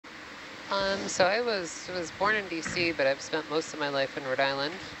So I was born in DC, but I've spent most of my life in Rhode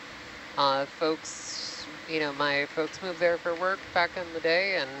Island. Folks, my folks moved there for work back in the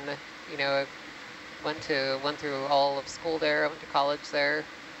day, and I went through all of school there. I went to college there.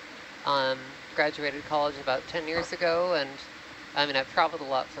 Graduated college about 10 years ago, and I mean I've traveled a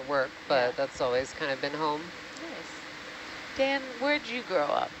lot for work, but that's always kind of been home. Nice. Dan, where'd you grow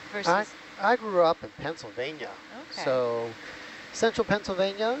up versus? I grew up in Pennsylvania. Okay. So central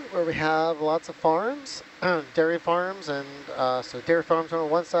Pennsylvania, where we have lots of farms, dairy farms, and so dairy farms are on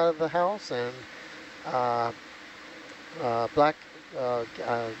one side of the house, and black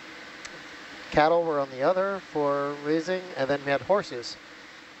cattle were on the other for raising, and then we had horses.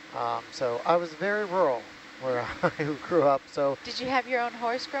 So I was very rural where I grew up. So did you have your own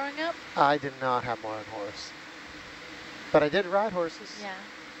horse growing up? I did not have my own horse, but I did ride horses. Yeah,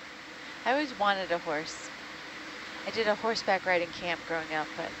 I always wanted a horse. I did a horseback riding camp growing up,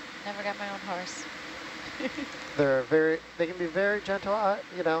 but never got my own horse. They can be very gentle,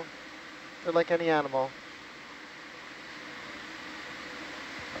 they're like any animal.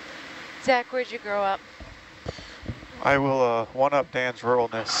 Zach, where'd you grow up? I will one-up Dan's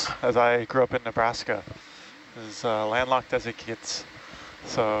ruralness, as I grew up in Nebraska. As landlocked as it gets.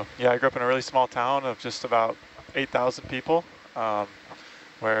 So yeah, I grew up in a really small town of just about 8,000 people,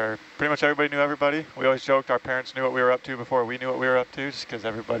 where pretty much everybody knew everybody. We always joked our parents knew what we were up to before we knew what we were up to, just because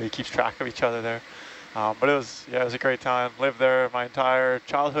everybody keeps track of each other there. But it was a great time. Lived there my entire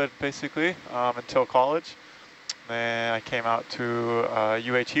childhood, basically, until college. Then I came out to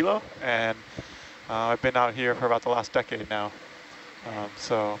UH-Hilo, and I've been out here for about the last decade now.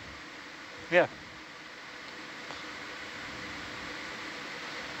 So, yeah.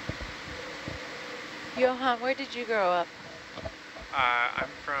 Johan, where did you grow up? I'm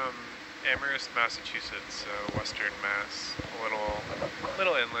from Amherst, Massachusetts, so western Mass. A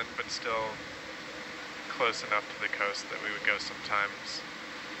little inland, but still close enough to the coast that we would go sometimes.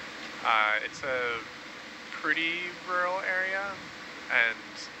 It's a pretty rural area, and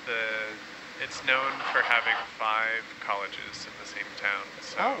it's known for having 5 colleges in the same town.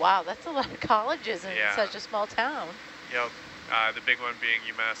 So, oh wow, that's a lot of colleges in such a small town. Yep, the big one being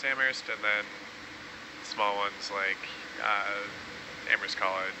UMass Amherst, and then small ones like Amherst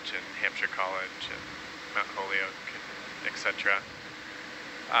College and Hampshire College and Mount Holyoke, etc.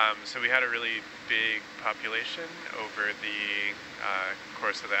 So we had a really big population over the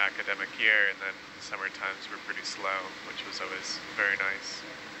course of the academic year, and then summer times were pretty slow, which was always very nice.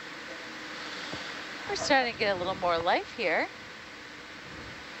 We're starting to get a little more life here.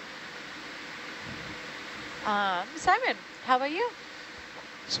 Simon, how about you?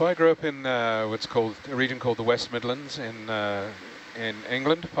 So I grew up in what's called a region called the West Midlands in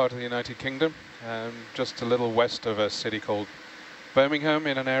England, part of the United Kingdom, just a little west of a city called Birmingham,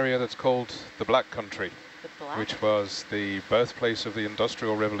 in an area that's called the Black Country, which was the birthplace of the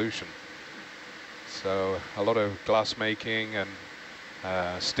Industrial Revolution. So a lot of glass making and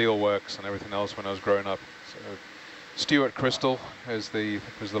steel works and everything else when I was growing up. So Stuart Crystal was the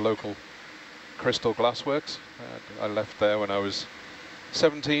local crystal glass works. I left there when I was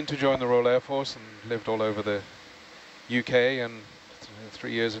 17 to join the Royal Air Force and lived all over the UK and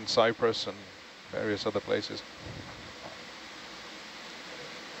 3 years in Cyprus and various other places.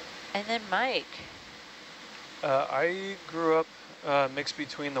 And then Mike. I grew up mixed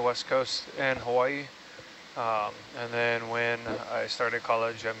between the West Coast and Hawaii. And then when I started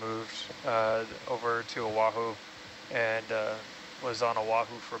college, I moved over to Oahu and was on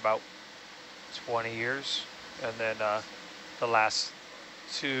Oahu for about 20 years. And then the last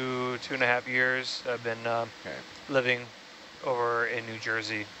two and a half years, I've been living over in New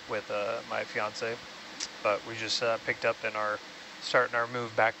Jersey with my fiance. But we just picked up and are starting our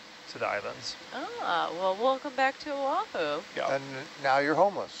move back to the islands. Ah, well, welcome back to Oahu. Yeah. And now you're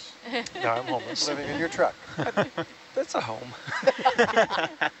homeless. Now I'm homeless. Living in your truck. That's a home.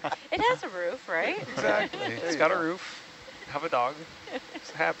 It has a roof, right? Exactly. It's got a roof, have a dog.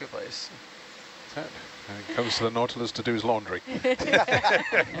 It's a happy place. And he comes to the Nautilus to do his laundry.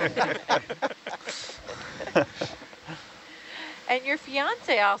 And your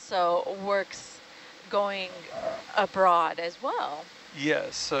fiance also works going abroad as well.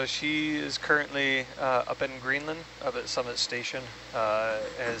 Yes, so she is currently up in Greenland, up at Summit Station,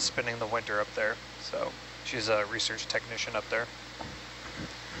 and is spending the winter up there. So she's a research technician up there.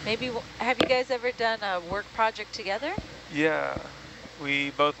 Maybe, have you guys ever done a work project together? Yeah,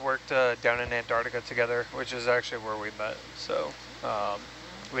 we both worked down in Antarctica together, which is actually where we met. So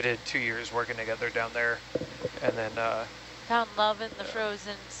we did 2 years working together down there, and then found love in the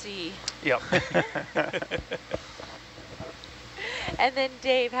frozen sea. Yep. And then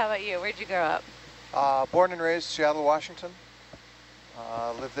Dave, how about you? Where'd you grow up? Born and raised Seattle, Washington.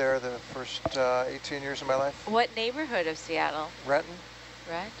 Lived there the first 18 years of my life. What neighborhood of Seattle? Renton,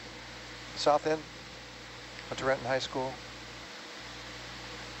 Right. South End. Went to Renton High School.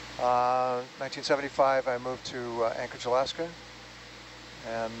 1975, I moved to Anchorage, Alaska,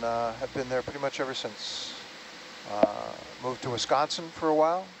 and have been there pretty much ever since. Moved to Wisconsin for a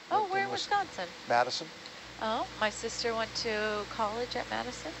while. Oh, where in Wisconsin? Madison. Oh, my sister went to college at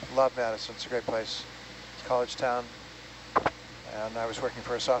Madison. Love Madison. It's a great place. It's a college town. And I was working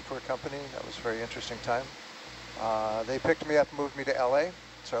for a software company. That was a very interesting time. They picked me up and moved me to LA.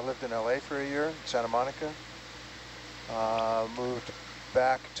 So I lived in LA for a year, Santa Monica. Moved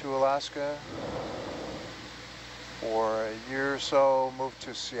back to Alaska for a year or so, moved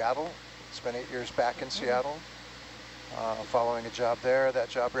to Seattle. Spent 8 years back in Seattle, following a job there. That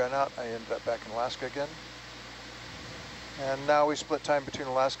job ran out. I ended up back in Alaska again. And now we split time between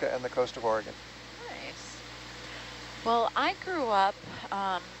Alaska and the coast of Oregon. Nice. Well, I grew up,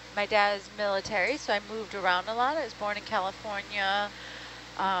 my dad's military, so I moved around a lot. I was born in California,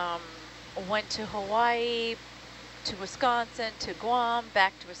 went to Hawaii, to Wisconsin, to Guam,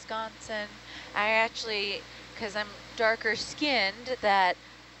 back to Wisconsin. I actually, because I'm darker skinned, that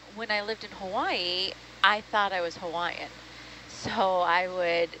when I lived in Hawaii, I thought I was Hawaiian. So I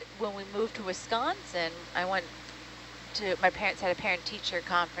would, when we moved to Wisconsin, I went to, my parents had a parent-teacher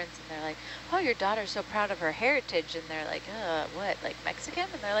conference, and they're like, oh, your daughter's so proud of her heritage. And they're like, what, like Mexican?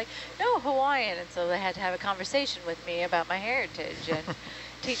 And they're like, no, Hawaiian. And so they had to have a conversation with me about my heritage and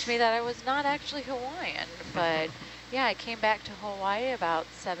teach me that I was not actually Hawaiian. But yeah, I came back to Hawaii about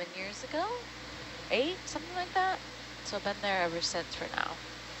 7 years ago, 8, something like that. So I've been there ever since for now.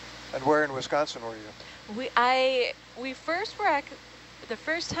 And where in Wisconsin were you? We first were the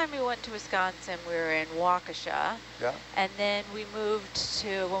first time we went to Wisconsin, we were in Waukesha. Yeah. And then we moved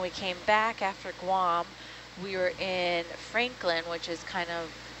to, when we came back after Guam, we were in Franklin, which is kind of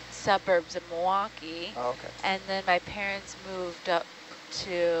suburbs of Milwaukee. Oh, okay. And then my parents moved up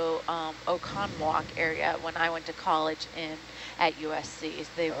to Oconomowoc area when I went to college at USC. So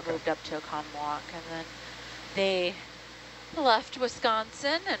they moved up to Oconomowoc, and then they left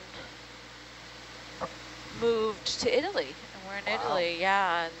Wisconsin and moved to Italy. And we're in Italy,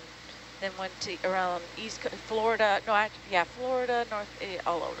 yeah, and then went to around East Florida, Florida,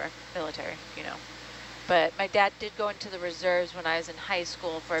 all over, military, you know. But my dad did go into the reserves when I was in high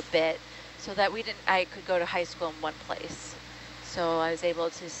school for a bit, so that I could go to high school in one place. So I was able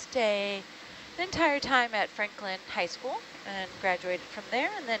to stay the entire time at Franklin High School and graduated from there.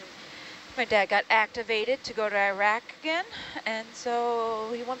 And then my dad got activated to go to Iraq again, and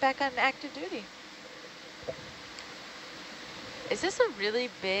so he went back on active duty. Is this a really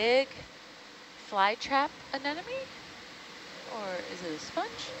big flytrap anemone? Or is it a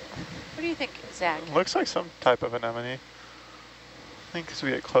sponge? What do you think, Zach? It looks like some type of anemone. I think as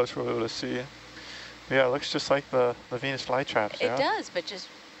we get closer, we'll be able to see it. Yeah, it looks just like the Venus flytraps. It does, but just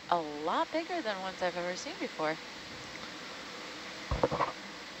a lot bigger than ones I've ever seen before.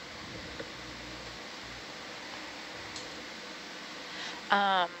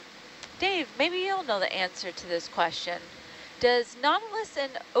 Dave, maybe you'll know the answer to this question. Does Nautilus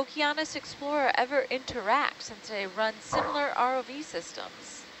and Okeanos Explorer ever interact since they run similar ROV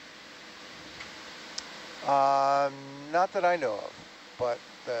systems? Not that I know of, but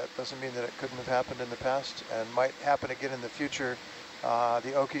that doesn't mean that it couldn't have happened in the past and might happen again in the future.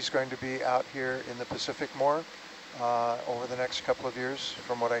 The Okie's going to be out here in the Pacific more over the next couple of years,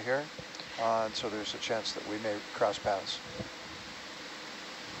 from what I hear. And so there's a chance that we may cross paths.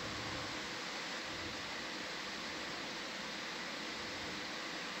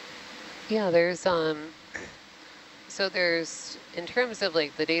 Yeah, there's so there's, in terms of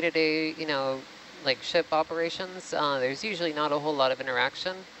like the day-to-day, you know, like ship operations, there's usually not a whole lot of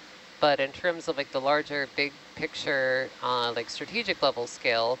interaction, but in terms of like the larger big picture, like strategic level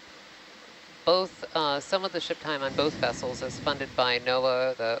scale, both some of the ship time on both vessels is funded by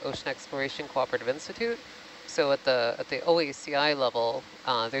NOAA, the Ocean Exploration Cooperative Institute. So at the OACI level,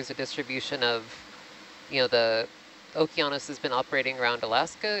 there's a distribution of, you know, the Okeanos has been operating around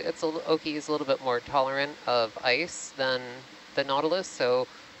Alaska. Okie is a little bit more tolerant of ice than the Nautilus. So,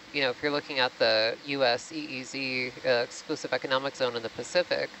 you know, if you're looking at the U.S. EEZ exclusive economic zone in the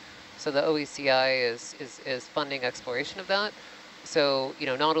Pacific, so the OECI is funding exploration of that. So, you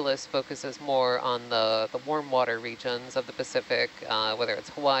know, Nautilus focuses more on the warm water regions of the Pacific, whether it's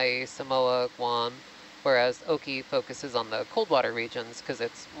Hawaii, Samoa, Guam, whereas Okie focuses on the cold water regions because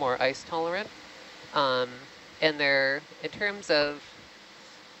it's more ice tolerant. And they're, in terms of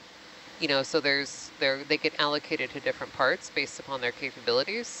you know, so they get allocated to different parts based upon their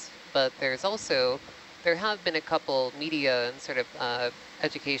capabilities, but there have been a couple media and sort of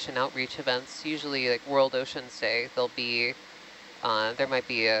education outreach events, usually like World Oceans Day. There might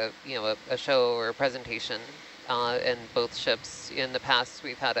be a show or a presentation in both ships. In the past,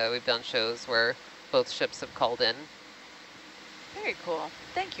 we've done shows where both ships have called in. Very cool.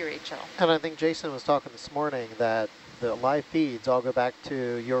 Thank you, Rachel. And I think Jason was talking this morning that the live feeds all go back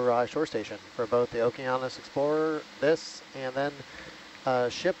to yyyy shore station for both the Okeanos Explorer, this, and then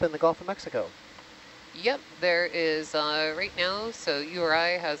a ship in the Gulf of Mexico. Yep, there is right now, so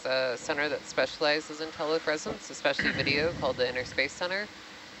yyyy has a center that specializes in telepresence, especially video, called the Inner Space Center.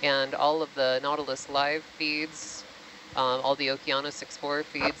 And all of the Nautilus live feeds, all the Okeanos Explorer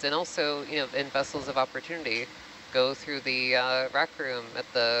feeds, and also, you know, in Vessels of Opportunity, go through the rack room at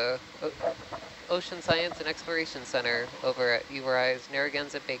the Ocean Science and Exploration Center over at yyy's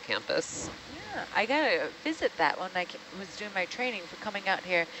Narragansett Bay campus. Yeah, I gotta visit that when I was doing my training for coming out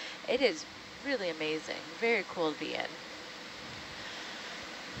here. It is really amazing. Very cool to be in.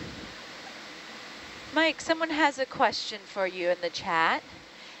 Mike, someone has a question for you in the chat.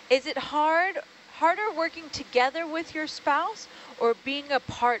 Is it harder working together with your spouse or being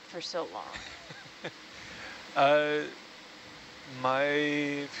apart for so long?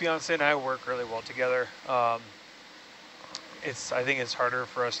 My fiance and I work really well together. I think it's harder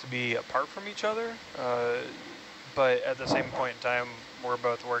for us to be apart from each other, but at the same point in time, we're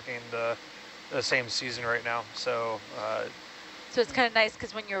both working the same season right now. So it's kind of nice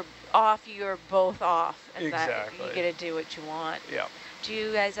because when you're off, you're both off, and exactly. That you get to do what you want. Yeah. Do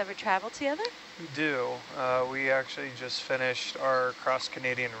you guys ever travel together? We do. We actually just finished our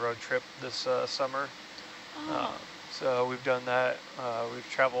cross-Canadian road trip this summer. Oh. So we've done that. We've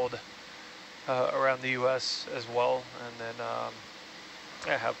traveled around the U.S. as well, and then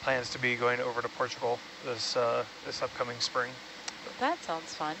I have plans to be going over to Portugal this upcoming spring. That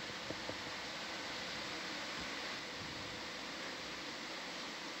sounds fun.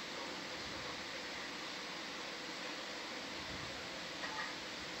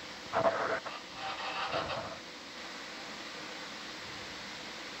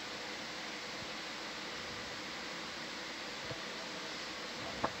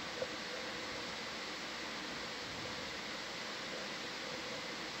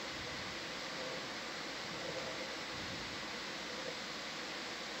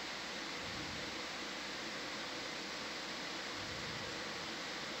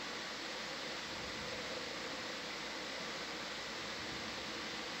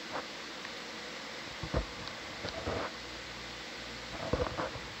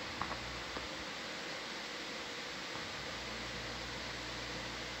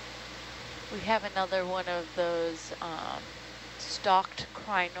 We have another one of those stalked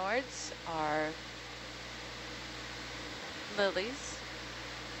crinoids, our lilies.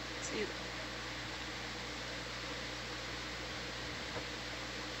 See.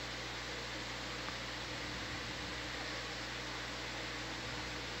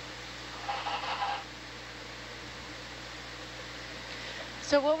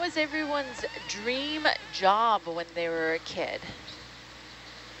 So what was everyone's dream job when they were a kid?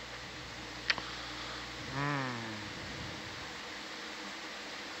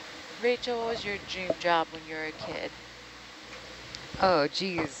 Rachel, what was your dream job when you were a kid? Oh,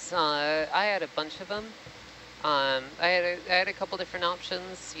 geez. I had a bunch of them. I had a couple different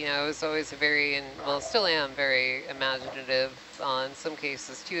options. You know, I was always still am very imaginative. In some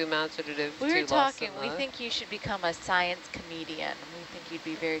cases, too imaginative. We were talking. We think you should become a science comedian. We think you'd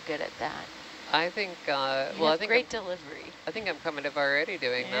be very good at that. I think. I think great delivery. I think I'm kind of already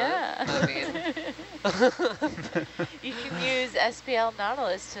doing that. I mean, you can use SPL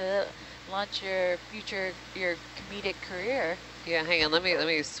Nautilus to launch your comedic career. Yeah, hang on. Let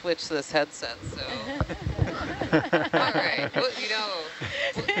me switch this headset. So, all right.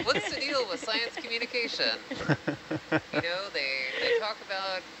 What's the deal with science communication? You know, they talk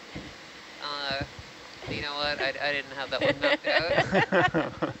about. You know what? I didn't have that one mapped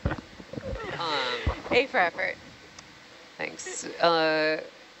out. A for effort. Thanks.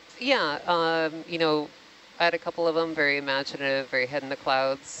 You know, I had a couple of them, very imaginative, very head in the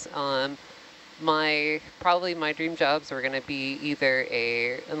clouds. Probably my dream jobs were going to be either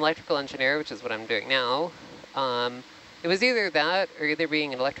an electrical engineer, which is what I'm doing now. It was either that or either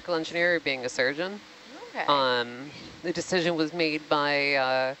being an electrical engineer or being a surgeon. Okay. The decision was made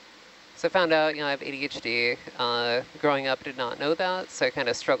by, so I found out, you know, I have ADHD. Growing up, did not know that, so I kind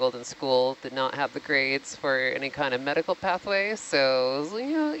of struggled in school, did not have the grades for any kind of medical pathway, so it was,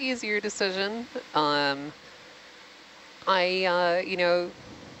 you know, easier decision. You know,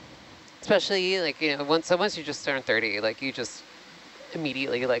 especially like, you know, once you just turn 30, like you just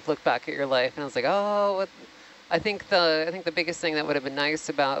immediately like look back at your life and I was like, oh, what? I think the biggest thing that would have been nice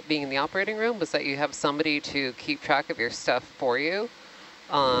about being in the operating room was that you have somebody to keep track of your stuff for you.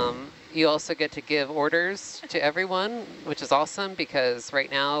 You also get to give orders to everyone, which is awesome because right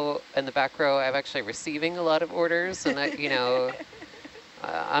now in the back row, I'm actually receiving a lot of orders and you know,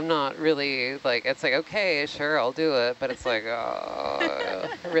 I'm not really like, it's like, okay, sure, I'll do it. But it's like,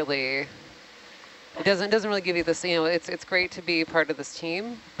 really, it doesn't really give you this, you know, it's great to be part of this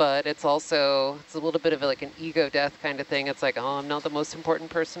team, but it's also, it's a little bit of like an ego death kind of thing. It's like, oh, I'm not the most important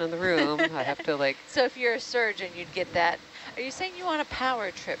person in the room. I have to like. So if you're a surgeon, you'd get that. Are you saying you want a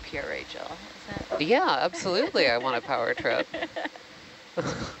power trip here, Rachel? Is that... Yeah, absolutely. I want a power trip.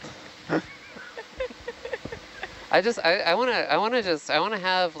 I want to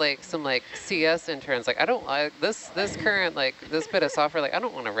have like some like CS interns. Like this current like this bit of software, like I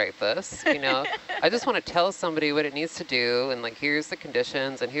don't want to write this, you know. I just want to tell somebody what it needs to do and like here's the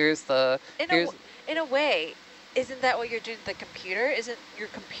conditions and here's the in a way, isn't that what you're doing to the computer? Isn't your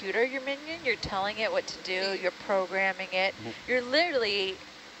computer your minion? You're telling it what to do, you're programming it. You're literally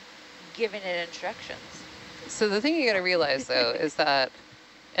giving it instructions. So the thing you got to realize though is that,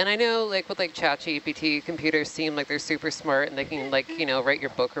 and I know like with like ChatGPT, computers seem like they're super smart and they can like, you know, write your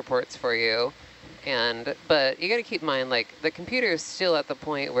book reports for you. But you got to keep in mind, like the computer is still at the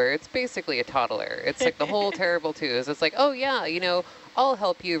point where it's basically a toddler. It's like the whole terrible twos. It's like, oh yeah, you know, I'll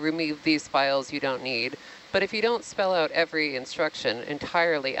help you remove these files you don't need. But if you don't spell out every instruction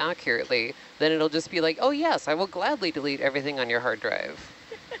entirely accurately, then it'll just be like, oh yes, I will gladly delete everything on your hard drive.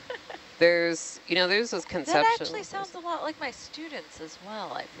 There's those conceptions. That actually sounds a lot like my students as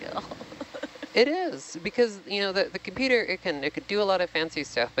well, I feel. It is, because, you know, the computer, it could do a lot of fancy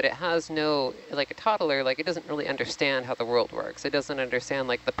stuff, but it has no, like a toddler, like it doesn't really understand how the world works. It doesn't understand,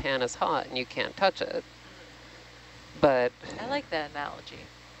 like the pan is hot and you can't touch it. But I like that analogy.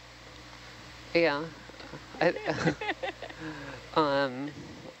 Yeah.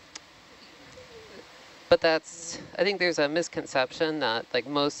 But I think there's a misconception that like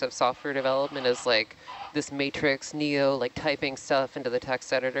most of software development is like this matrix, Neo, like typing stuff into the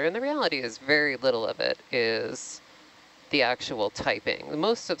text editor. And the reality is very little of it is the actual typing.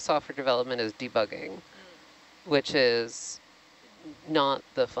 Most of software development is debugging, which is not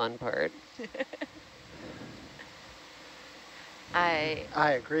the fun part. I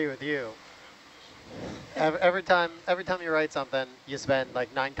agree with you. Every time you write something, you spend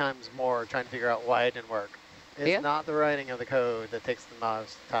like 9 times more trying to figure out why it didn't work. It's not the writing of the code that takes the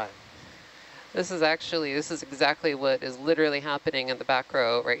most time. This is exactly what is literally happening in the back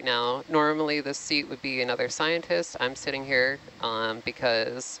row right now. Normally this seat would be another scientist. I'm sitting here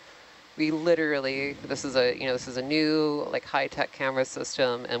because we literally, this is a new like high-tech camera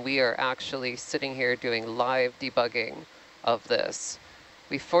system, and we are actually sitting here doing live debugging of this.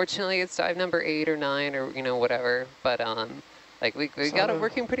 Fortunately, it's dive number 8 or 9 or, you know, whatever, but like we got it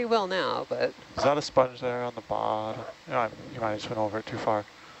working pretty well now, but. Is that a sponge there on the bottom? You know, you might have just went over it too far. I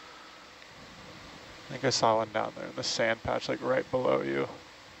think I saw one down there in the sand patch, like right below you.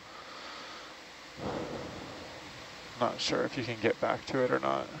 Not sure if you can get back to it or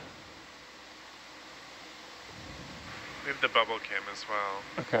not. We have the bubble cam as well.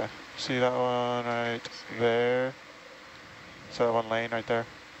 Okay, see that one right there? So that one lane right there.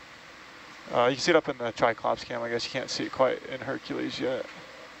 You can see it up in the Triclops cam. I guess you can't see it quite in Hercules yet.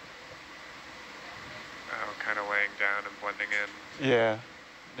 Oh, kind of laying down and blending in. Yeah,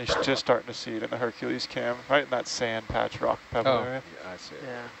 you're just starting to see it in the Hercules cam, right in that sand patch rock pebble area. Yeah, I see it.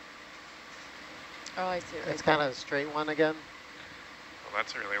 Yeah. Oh, I see it. It's kind of a straight one again. Well,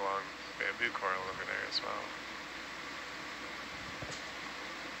 that's a really long bamboo coral over there as well.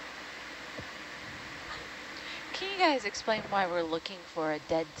 Can you guys explain why we're looking for a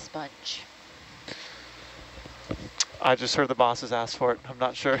dead sponge? I just heard the bosses ask for it. I'm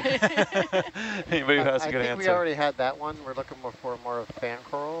not sure. Anybody who has a good I think answer. we already had that one. We're looking for more of fan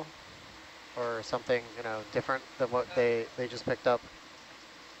coral or something, you know, different than what they just picked up.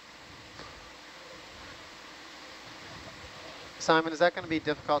 Simon, is that going to be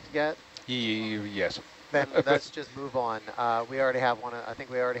difficult to get? Yes. Then let's just move on. We already have one. I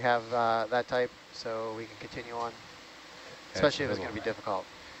think we already have that type, so we can continue on. Especially if it's going to be difficult.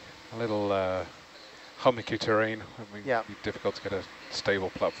 A little hummocky terrain. I mean, Yeah. it'd be difficult to get a stable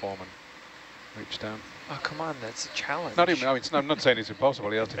platform and reach down. Oh, come on, that's a challenge. Not even. I mean, I'm not saying it's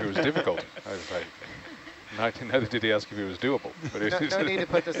impossible. He asked if it was difficult. Neither did he ask if it was doable. But No need to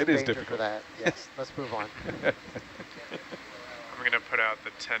put this in danger difficult for that. Yes, let's move on. I'm going to put out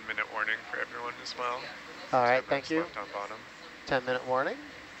the 10-minute warning for everyone as well. All right, thank you. Left on bottom. 10-minute warning.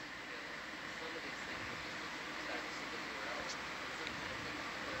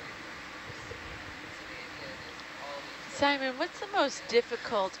 Simon, what's the most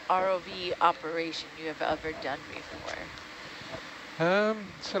difficult ROV operation you have ever done before?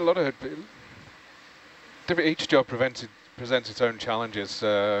 It's a lot of each job presents its own challenges.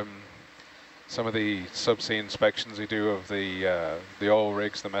 Some of the subsea inspections we do of the oil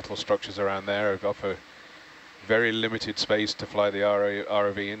rigs, the metal structures around there, offer very limited space to fly the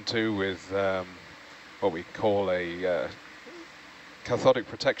ROV into with what we call a cathodic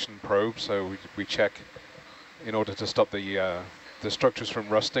protection probe. So we check, in order to stop the structures from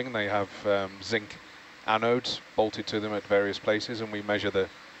rusting, they have zinc anodes bolted to them at various places, and we measure the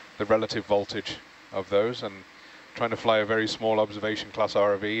relative voltage of those, and trying to fly a very small observation class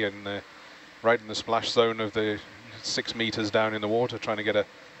ROV and right in the splash zone of the 6 meters down in the water, trying to get a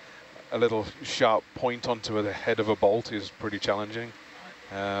little sharp point onto the head of a bolt is pretty challenging.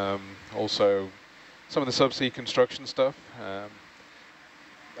 Also, some of the subsea construction stuff, a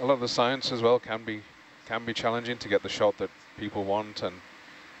lot of the science as well can be challenging to get the shot that people want and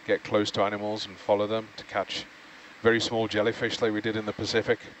get close to animals and follow them to catch very small jellyfish like we did in the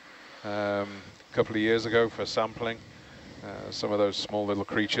Pacific a couple of years ago for sampling. Some of those small little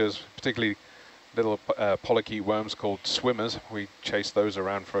creatures, particularly little polychaete worms called swimmers, we chased those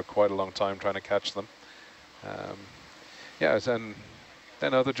around for quite a long time trying to catch them. Yeah, and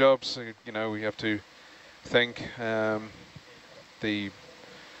then other jobs, you know, we have to think. The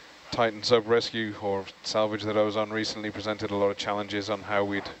Titan sub-rescue or salvage that I was on recently presented a lot of challenges on how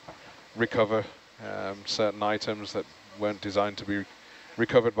we'd recover certain items that weren't designed to be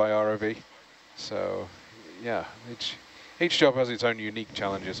recovered by ROV. So, yeah, each job has its own unique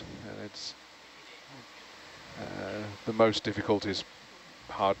challenges, and it's the most difficult is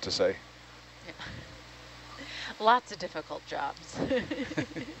hard to say. Yeah. Lots of difficult jobs.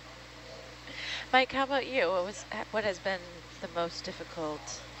 Mike, how about you? What has been the most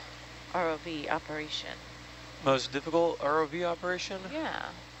difficult ROV operation? Most difficult ROV operation? Yeah,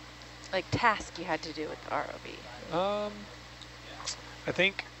 like task you had to do with the ROV. I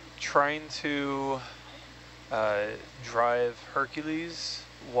think trying to drive Hercules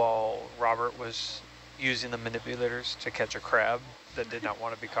while Robert was using the manipulators to catch a crab that did not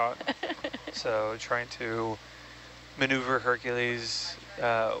want to be caught. So trying to maneuver Hercules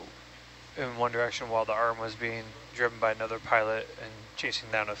in one direction while the arm was being driven by another pilot and chasing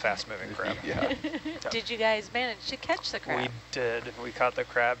down a fast-moving crab. Yeah. Did you guys manage to catch the crab? We did. We caught the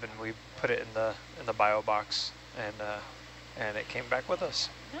crab and we put it in the bio box, and it came back with us.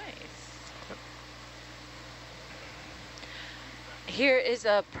 Nice. Here is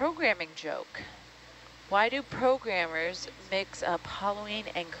a programming joke. Why do programmers mix up Halloween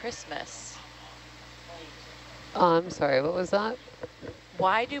and Christmas? I'm sorry, what was that?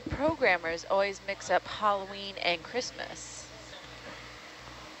 Why do programmers always mix up Halloween and Christmas?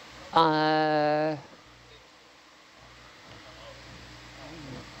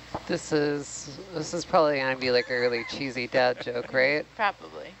 This is probably gonna be like a really cheesy dad joke, right?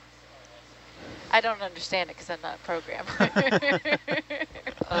 Probably. I don't understand it because I'm not a programmer.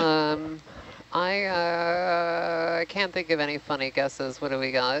 I can't think of any funny guesses. What do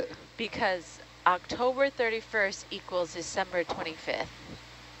we got? Because October 31st equals December 25th.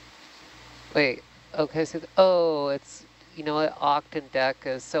 Wait, okay, so, it's, you know what, oct and dec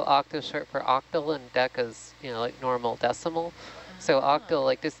is, so oct is short for octal and dec is, you know, like normal decimal. So octal,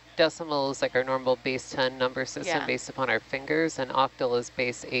 like this decimal is like our normal base 10 number system based upon our fingers, and octal is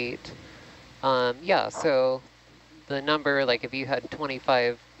base 8. Yeah, so the number, like if you had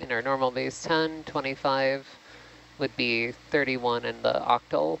 25 in our normal base 10, 25 would be 31 in the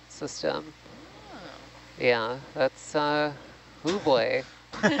octal system. Oh. Yeah, that's, oh boy.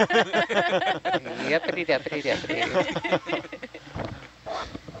 Yeppity deppity deppity.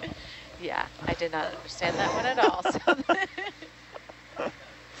 Yeah, I did not understand that one at all. So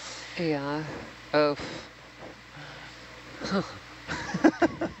yeah. Oh.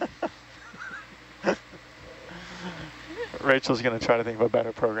 Rachel's going to try to think of a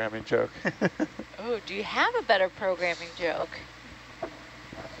better programming joke. Oh, do you have a better programming joke?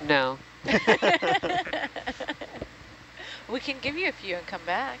 No. We can give you a few and come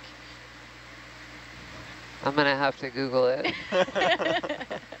back. I'm going to have to Google it.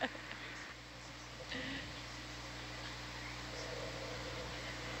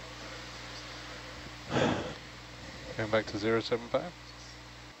 Going back to 075.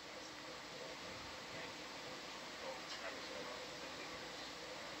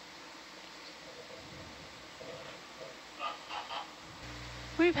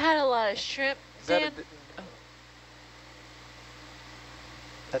 We've had a lot of shrimp. Dan?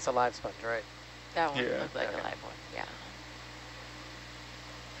 That's a live sponge, right? That one looked like a live one, yeah.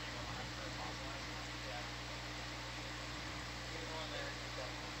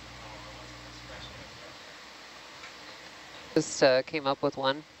 Just came up with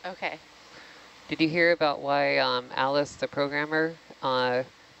one. Okay. Did you hear about why Alice, the programmer,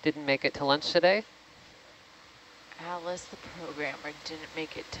 didn't make it to lunch today? Alice, the programmer, didn't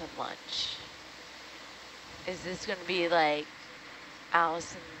make it to lunch. Is this going to be like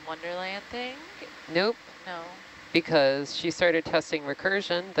Alice in Wonderland thing? Nope. No. Because she started testing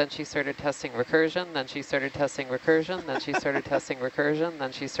recursion, then she started testing recursion, then she started testing recursion, then she started testing recursion,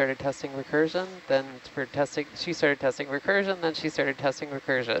 then she started testing recursion, then she started testing recursion, then she started testing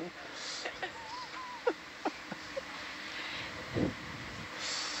recursion.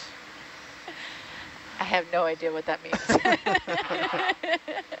 I have no idea what that means.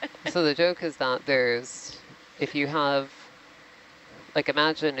 So the joke is that if you have, like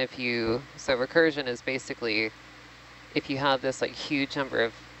imagine so recursion is basically, if you have this like huge number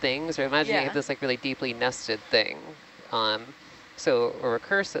of things, or imagine you have this like really deeply nested thing. So a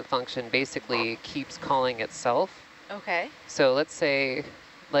recursive function basically keeps calling itself. Okay. So let's say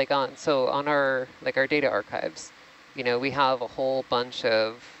on our data archives, we have a whole bunch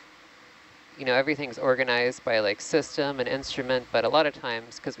of, everything's organized by like system and instrument, but a lot of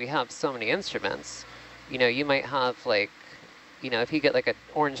times, because we have so many instruments, you might have if you get like an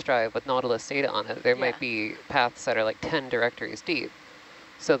orange drive with Nautilus data on it, there might be paths that are like 10 directories deep.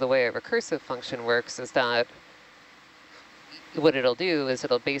 So the way a recursive function works is that what it'll do is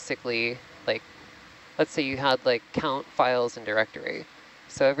it'll basically let's say you had like count files in directory.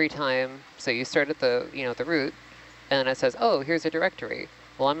 So every time, so you start at the, the root, and it says, oh, here's a directory.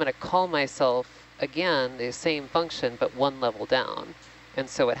 Well, I'm going to call myself again the same function, but one level down. And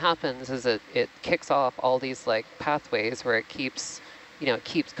so what happens is it kicks off all these like pathways where it keeps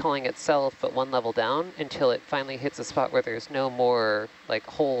calling itself, but one level down until it finally hits a spot where there's no more like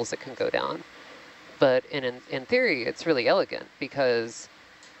holes it can go down. But in theory, it's really elegant because,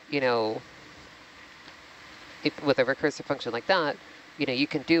 with a recursive function like that, you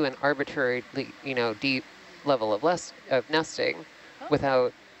can do an arbitrary, deep level of nesting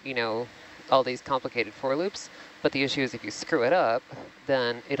without, all these complicated for loops. But the issue is if you screw it up,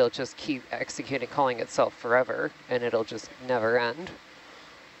 then it'll just keep executing, calling itself forever, and it'll just never end.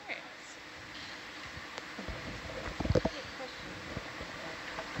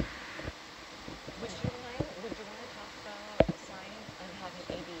 Would you want to talk about science and having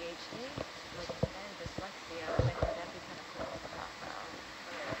ADHD? Like that and dyslexia, I think that'd be kind of cool to talk about.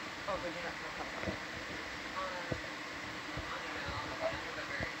 Or would you not want to talk about that?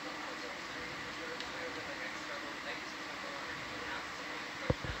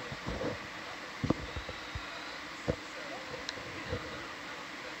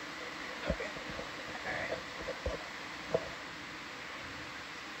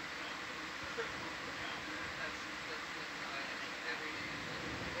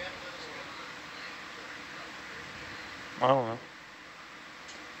 I don't know.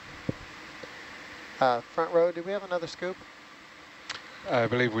 Front row, do we have another scoop? I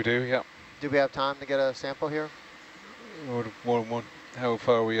believe we do, yeah. Do we have time to get a sample here? How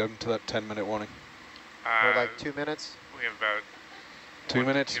far are we into that 10-minute warning? We're like 2 minutes? We have about 2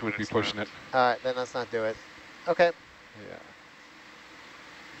 minutes? We'd be pushing it. All right, then let's not do it. Okay. Yeah.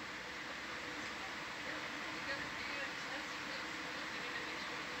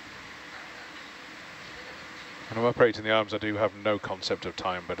 When I'm operating the arms, I do have no concept of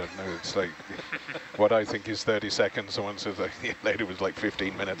time, but I know it's like what I think is 30 seconds. Someone says like, later was like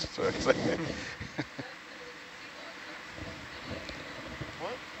 15 minutes. So it's like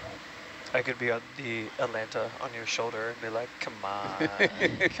What? I could be on the Atlanta on your shoulder and be like, come on,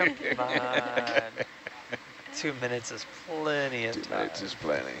 come on. 2 minutes is plenty of time. 2 minutes is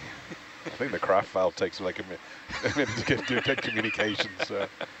plenty. I think the craft valve takes like a minute to get communication. So,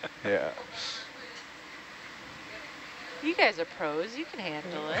 yeah. You guys are pros. You can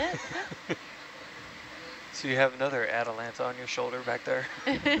handle it. So you have another Atalanta on your shoulder back there?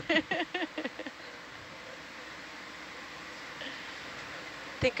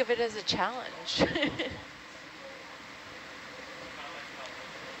 Think of it as a challenge.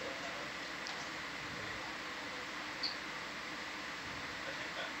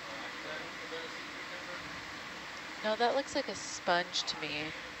 No, that looks like a sponge to me.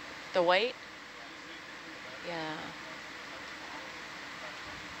 The white? Yeah.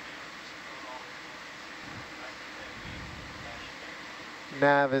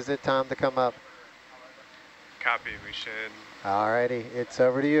 Nav, is it time to come up? Copy, we should. Alrighty, it's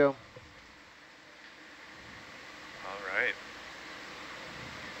over to you. All right.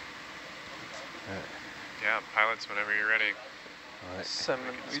 Yeah, pilots, whenever you're ready. All right.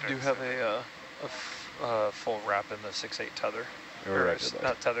 Simon, we do start have a full wrap in the 6/8 tether. You're Or right.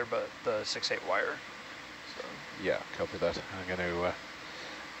 not tether, but the 6/8 wire. So Yeah, copy that. I'm going to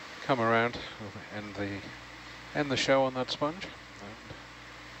come around and end the show on that sponge.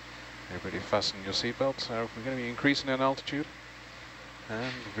 And everybody fasten your seatbelts. So we're going to be increasing in altitude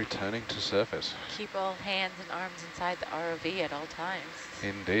and returning to surface. Keep all hands and arms inside the ROV at all times.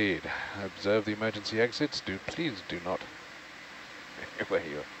 Indeed. Observe the emergency exits. Please do not. Where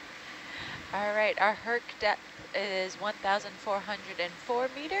you are. All right, our Herc depth is 1,404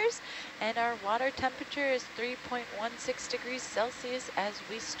 meters, and our water temperature is 3.16 degrees Celsius as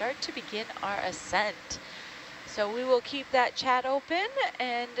we start to begin our ascent. So we will keep that chat open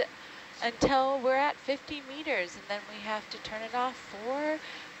and until we're at 50 meters, and then we have to turn it off for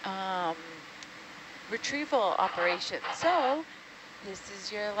retrieval operations. So this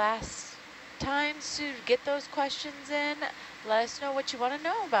is your last time to get those questions in. Let us know what you want to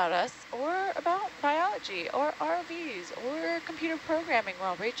know about us or about biology or ROVs or computer programming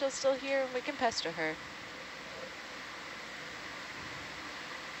while Rachel's still here and we can pester her.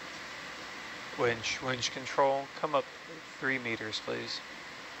 Winch control, come up 3 meters, please.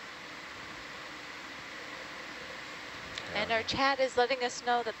 And our chat is letting us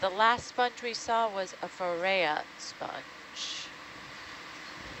know that the last sponge we saw was a Phorea sponge.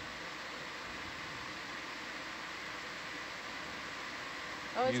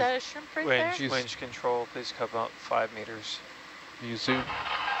 Oh, is that a shrimp right there? Winch control, please come up 5 meters. You zoom.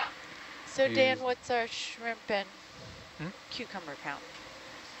 So Dan, what's our shrimp and cucumber count?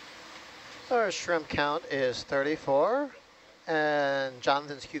 Our shrimp count is 34, and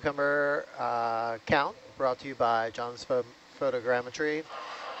Jonathan's cucumber count brought to you by John's Photogrammetry,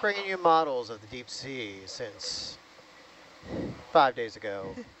 bringing you models of the deep sea since 5 days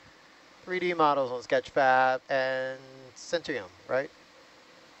ago. 3D models on Sketchfab and Centium, right?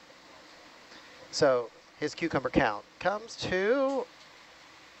 So his cucumber count comes to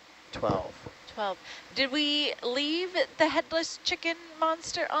 12. 12. Did we leave the headless chicken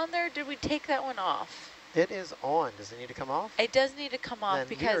monster on there? Did we take that one off? It is on. Does it need to come off? It does need to come off then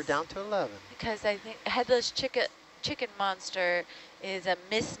because we're down to 11. Because I think headless chicken monster is a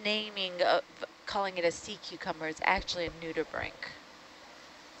misnaming of calling it a sea cucumber. It's actually a nudibranch.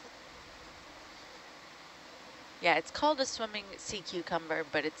 Yeah, it's called a swimming sea cucumber,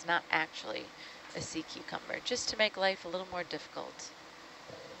 but it's not actually a sea cucumber, just to make life a little more difficult.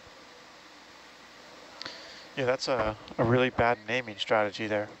 Yeah, that's a really bad naming strategy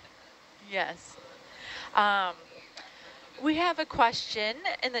there. Yes. We have a question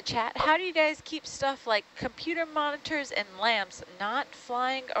in the chat. How do you guys keep stuff like computer monitors and lamps not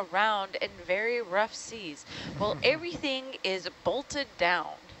flying around in very rough seas? Well, everything is bolted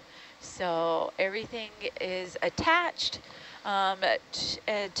down. So everything is attached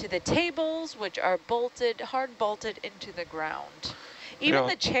to the tables, which are hard bolted into the ground. Even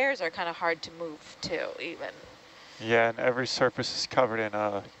the chairs are kind of hard to move too, even. Yeah, and every surface is covered in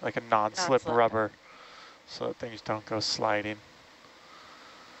like a non-slip rubber, so that things don't go sliding.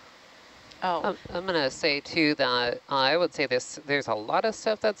 Oh, I'm gonna say too that I would say there's a lot of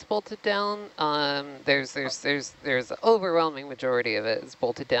stuff that's bolted down. There's an overwhelming majority of it is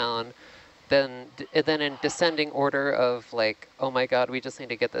bolted down. Then in descending order of like, oh my God, we just need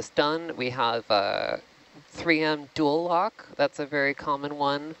to get this done. We have 3M dual lock. That's a very common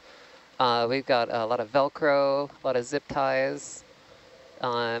one. We've got a lot of Velcro, a lot of zip ties,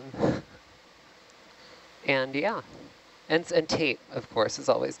 and yeah. And tape, of course, is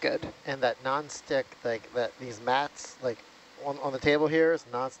always good. And that non-stick, like these mats, like on the table here is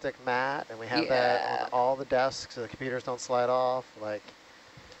non-stick mat, and we have that on all the desks so the computers don't slide off. Like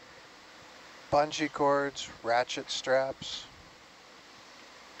bungee cords, ratchet straps.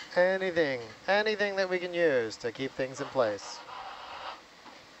 Anything that we can use to keep things in place.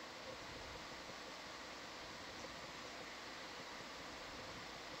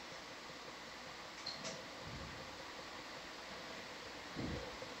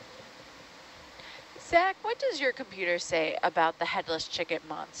 Zach, what does your computer say about the headless chicken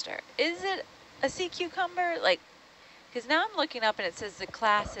monster? Is it a sea cucumber? Like, because now I'm looking up and it says the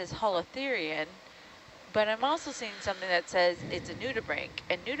class is holotherian, but I'm also seeing something that says it's a nudibranch,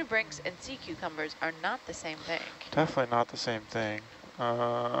 and nudibranchs and sea cucumbers are not the same thing. Definitely not the same thing.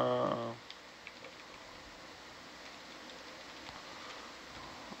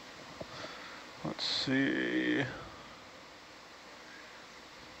 Let's see.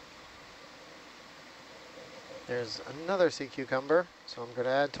 There's another sea cucumber, so I'm going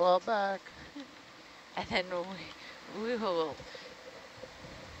to add 12 back. And then we will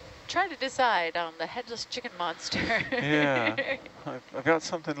try to decide on the headless chicken monster. Yeah, I've got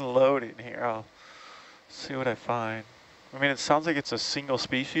something loading here. I'll see what I find. I mean, it sounds like it's a single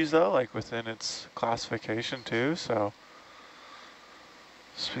species though, like within its classification too, so.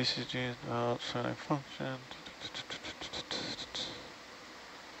 Species gene, outstanding function.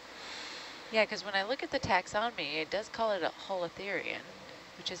 Yeah, because when I look at the taxonomy, it does call it a holotherian,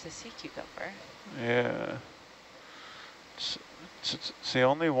 which is a sea cucumber. Yeah. It's the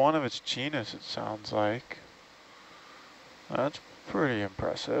only one of its genus, it sounds like. That's pretty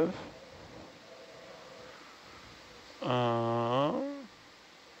impressive.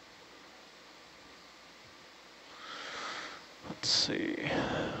 Let's see.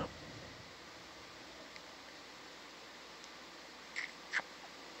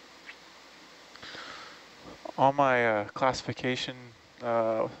 All my classification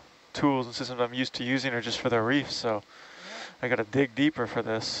tools and systems I'm used to using are just for the reef, so I got to dig deeper for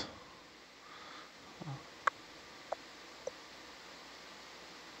this.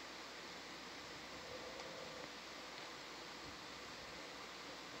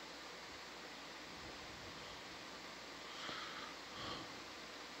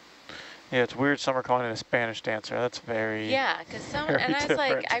 Yeah, it's weird some are calling it a Spanish dancer. That's very Yeah, because some, very and I was like,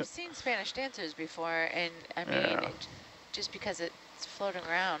 different. I've seen Spanish dancers before, and I mean, just because it's floating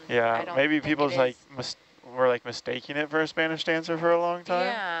around. Yeah, I don't maybe think people's it like is. were like mistaking it for a Spanish dancer for a long time.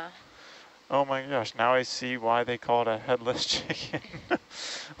 Yeah. Oh my gosh, now I see why they call it a headless chicken.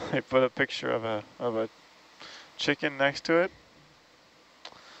 They put a picture of a chicken next to it.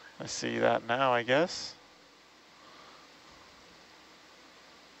 I see that now, I guess.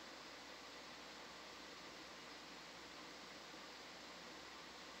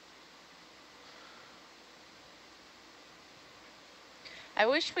 I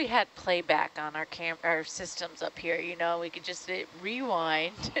wish we had playback on our systems up here. You know, we could just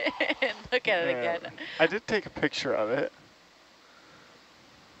rewind and look at it again. I did take a picture of it.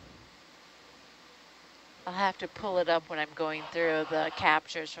 I'll have to pull it up when I'm going through the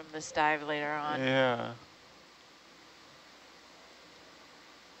captures from this dive later on. Yeah.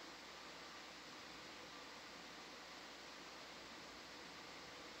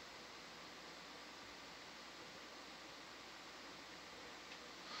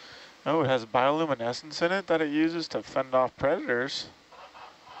 Oh, it has bioluminescence in it that it uses to fend off predators.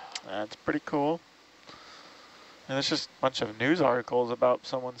 That's pretty cool. And there's just a bunch of news articles about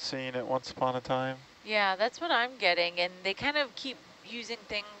someone seeing it once upon a time. Yeah, that's what I'm getting. And they kind of keep using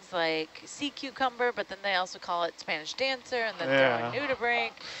things like sea cucumber, but then they also call it Spanish dancer and then throw in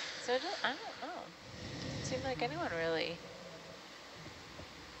nudibranch. So I don't know. Doesn't seem like anyone really.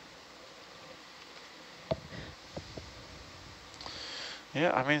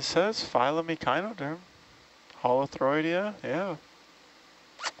 Yeah, I mean, it says phylum Echinoderm. Holothroidea, yeah.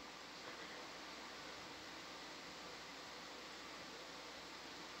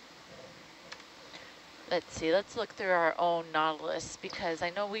 Let's see, let's look through our own Nautilus because I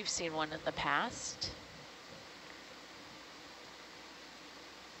know we've seen one in the past.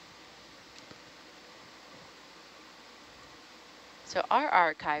 So our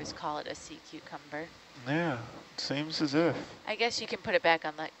archives call it a sea cucumber. Yeah, it seems as if. I guess you can put it back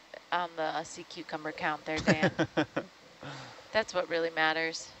on the sea cucumber count there, Dan. That's what really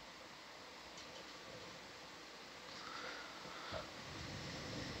matters.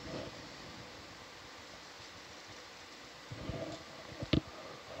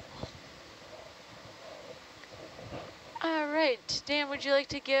 All right, Dan, would you like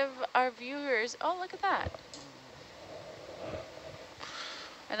to give our viewers, oh, look at that.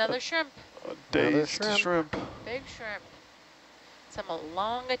 Another shrimp. Dazed shrimp. Big shrimp. Some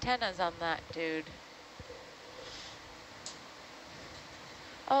long antennas on that dude.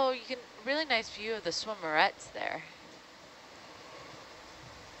 Oh, you can, really nice view of the swimmerettes there.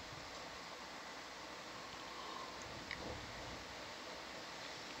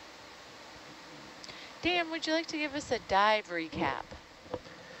 Dan, would you like to give us a dive recap?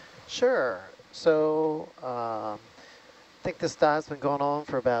 Sure. So I think this dive's been going on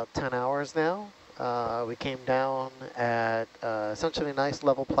for about 10 hours now. We came down at essentially a nice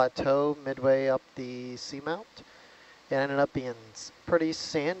level plateau midway up the seamount. It ended up being pretty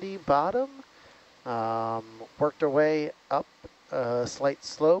sandy bottom. Worked our way up a slight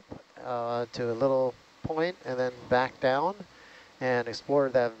slope to a little point and then back down and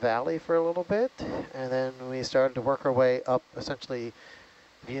explored that valley for a little bit. And then we started to work our way up. Essentially,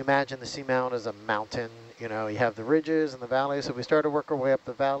 if you imagine the seamount as a mountain, you know, you have the ridges and the valleys. So we started to work our way up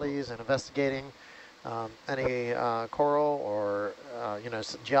the valleys and investigating any coral or, you know,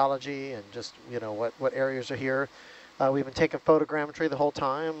 geology and just, you know, what areas are here. We've been taking photogrammetry the whole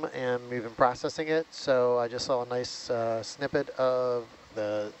time and we've been processing it. So I just saw a nice snippet of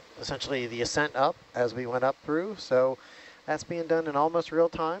essentially the ascent up as we went up through. So That's being done in almost real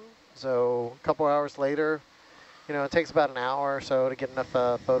time. So a couple hours later, you know, it takes about an hour or so to get enough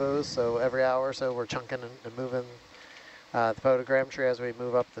photos. So every hour or so, we're chunking and moving the photogram tree as we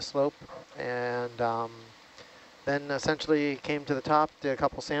move up the slope. And then essentially came to the top, did a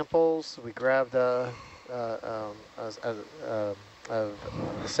couple samples. We grabbed of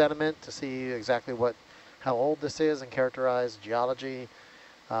sediment to see exactly how old this is and characterize geology.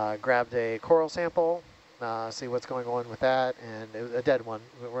 Grabbed a coral sample, see what's going on with that, and it was a dead one.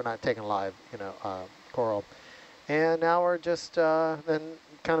 We're not taking live, you know, coral. And now we're just then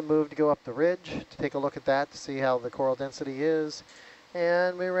kind of moved to go up the ridge to take a look at that to see how the coral density is.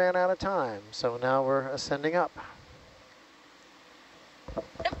 And we ran out of time, so now we're ascending up.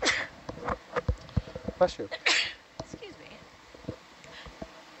 Bless you. Excuse me.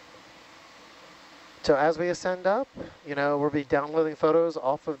 So as we ascend up, you know, we'll be downloading photos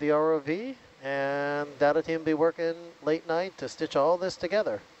off of the ROV, and data team will be working late night to stitch all this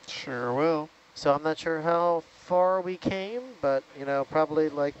together. Sure will. So I'm not sure how far we came, but, you know, probably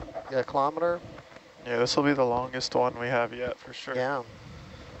like a kilometer. Yeah, this will be the longest one we have yet, for sure. Yeah.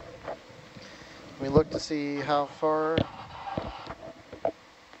 We look to see how far.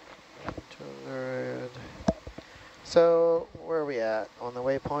 200. So where are we at on the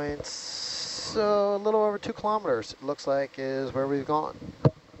waypoints? So a little over 2 kilometers, it looks like, is where we've gone.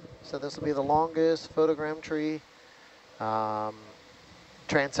 So this will be the longest photogram tree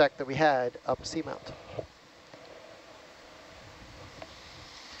transect that we had up seamount.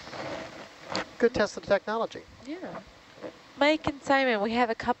 Good test of the technology. Yeah. Mike and Simon, we have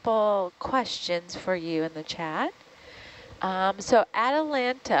a couple questions for you in the chat. So at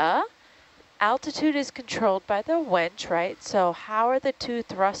Atlanta, altitude is controlled by the winch, right? So how are the 2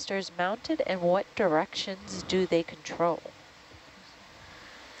 thrusters mounted and what directions do they control?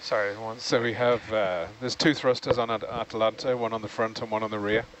 Sorry, one. So we have, there's 2 thrusters on Atlanta, one on the front and one on the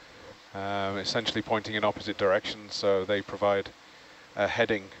rear, essentially pointing in opposite directions. So they provide a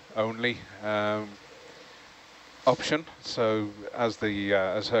heading only option. So as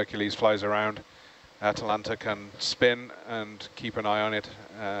as Hercules flies around, Atalanta can spin and keep an eye on it,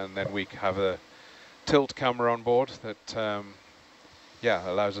 and then we have a tilt camera on board that, yeah,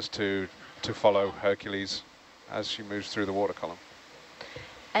 allows us to follow Hercules as she moves through the water column.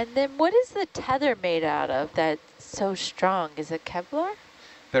 And then what is the tether made out of that's so strong? Is it Kevlar?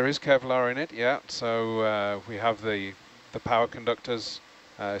 There is Kevlar in it, yeah. So we have the power conductors,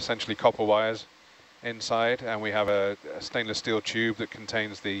 essentially copper wires inside, and we have a stainless steel tube that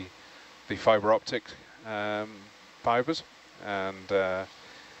contains the fiber optic fibers, and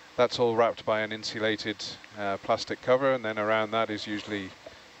that's all wrapped by an insulated plastic cover, and then around that is usually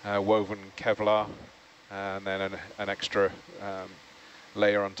woven Kevlar, and then an extra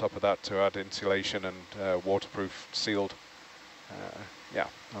layer on top of that to add insulation and waterproof sealed, yeah,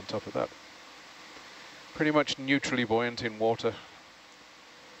 on top of that. Pretty much neutrally buoyant in water.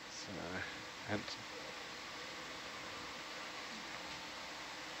 So, and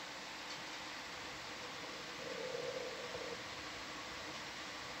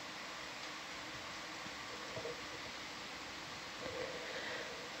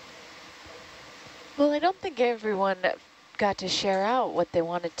well, I don't think everyone got to share out what they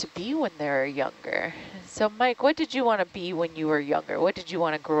wanted to be when they were younger. So Mike, what did you want to be when you were younger? What did you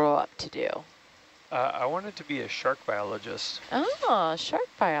want to grow up to do? I wanted to be a shark biologist. Oh, shark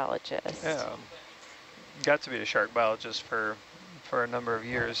biologist. Yeah, got to be a shark biologist for a number of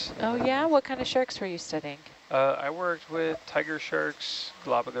years. Oh yeah? What kind of sharks were you studying? I worked with tiger sharks,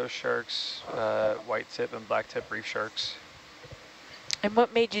 Galapagos sharks, white tip and black tip reef sharks. And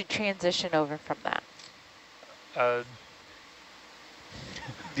what made you transition over from that?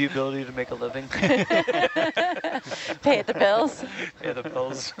 The ability to make a living. Pay the bills? Pay the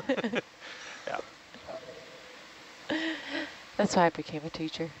bills. Yeah. That's why I became a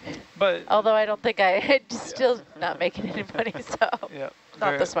teacher. But although I don't think I'm still not making any money, so yeah,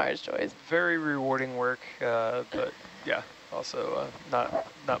 not the smartest choice. Very rewarding work, but yeah, also not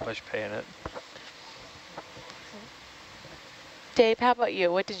much pay in it. Dave, how about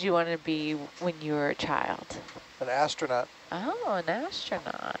you? What did you want to be when you were a child? An astronaut. Oh, an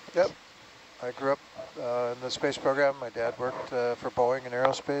astronaut. Yep. I grew up in the space program. My dad worked for Boeing in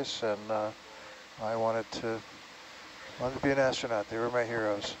aerospace, and I wanted to be an astronaut. They were my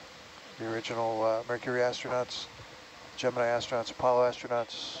heroes. The original Mercury astronauts, Gemini astronauts, Apollo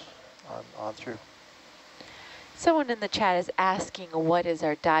astronauts, on through. Someone in the chat is asking what is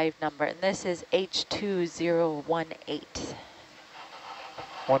our dive number, and this is H2018.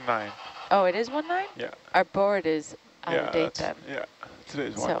 19. Oh, it is 19? Yeah. Our board is out of date then. Yeah,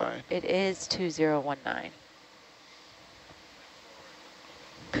 today's So 19. it is 2019.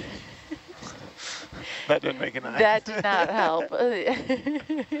 That didn't make an eye. That did not help.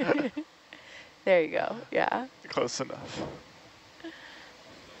 There you go. Yeah. Close enough.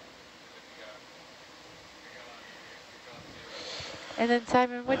 And then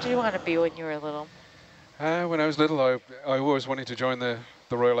Simon, what did you want to be when you were little? When I was little, I always wanted to join the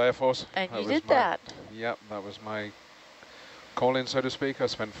Royal Air Force. And That you was did that. Yep, that was my call-in, so to speak. I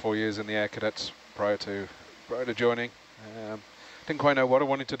spent 4 years in the Air Cadets prior to joining. Didn't quite know what I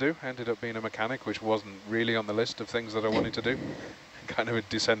wanted to do. Ended up being a mechanic, which wasn't really on the list of things that I wanted to do. Kind of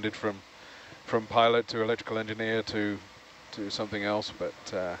descended from pilot to electrical engineer to something else. But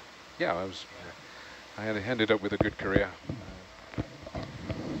yeah, I ended up with a good career.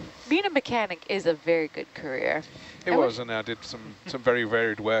 Being a mechanic is a very good career. It was, and I did some very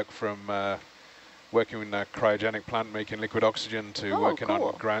varied work, from working in a cryogenic plant making liquid oxygen to working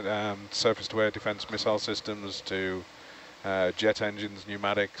cool. on surface-to-air defense missile systems to jet engines,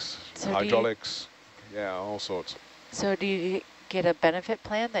 pneumatics, hydraulics, yeah, all sorts. So do you get a benefit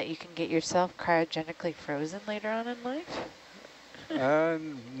plan that you can get yourself cryogenically frozen later on in life?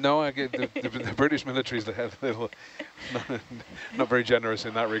 No, I get the British militaries, they have a little, not very generous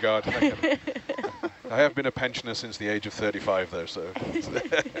in that regard. I have been a pensioner since the age of 35 though, so.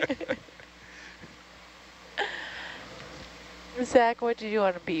 Zach, what did you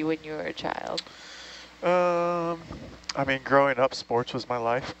want to be when you were a child? I mean, growing up, sports was my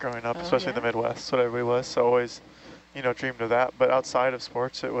life. Growing up, especially in the Midwest, that's what everybody was. So always, you know, dreamed of that. But outside of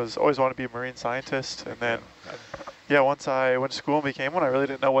sports, it was always wanted to be a marine scientist. And then, yeah, once I went to school and became one, I really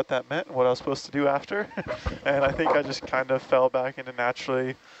didn't know what that meant and what I was supposed to do after. And I think I just kind of fell back into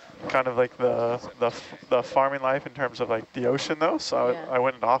naturally kind of like the farming life in terms of like the ocean though. So I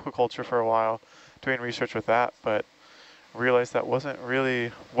went into aquaculture for a while doing research with that, but realized that wasn't really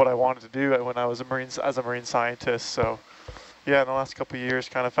what I wanted to do when I was as a marine scientist. So yeah, in the last couple of years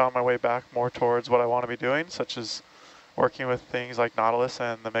kind of found my way back more towards what I want to be doing, such as working with things like Nautilus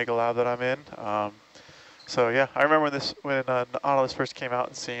and the Mega Lab that I'm in. So yeah, I remember when Nautilus first came out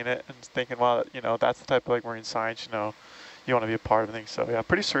and seeing it and thinking, wow, you know, that's the type of like marine science, you know, you want to be a part of things. So yeah,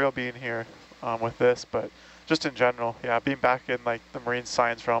 pretty surreal being here with this, but just in general, yeah, being back in like the marine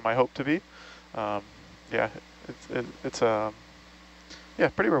science realm, I hope to be. Yeah, it's yeah,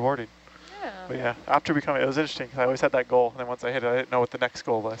 pretty rewarding. Yeah. But yeah, after becoming, it was interesting because I always had that goal, and then once I hit it, I didn't know what the next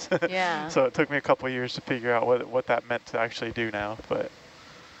goal was. Yeah. So it took me a couple of years to figure out what that meant to actually do now. But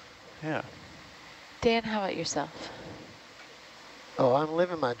yeah. Dan, how about yourself? Oh, I'm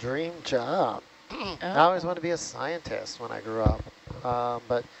living my dream job. I always wanted to be a scientist when I grew up,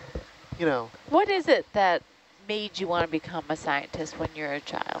 but you know. What is it that made you want to become a scientist when you're a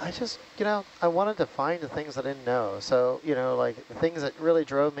child? I just, you know, I wanted to find the things I didn't know. So, you know, like the things that really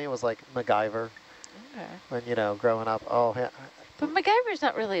drove me was like MacGyver. Okay. When, you know, growing up, oh, yeah. But MacGyver's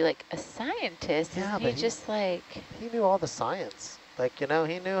not really like a scientist. Yeah, Isn't he just like... He knew all the science. Like, you know,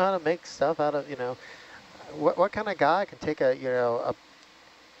 he knew how to make stuff out of, you know, what kind of guy can take a,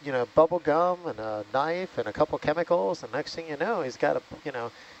 you know, bubble gum and a knife and a couple chemicals, and next thing you know, he's got a, you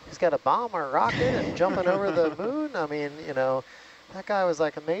know, he's got a bomb or a rocket and jumping over the moon. I mean, you know, that guy was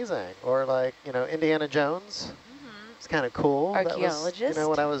like amazing. Or like, you know, Indiana Jones. It's kind of cool. Archaeologist. That was, you know,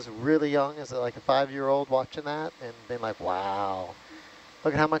 when I was really young, as like a 5-year-old watching that and being like, wow,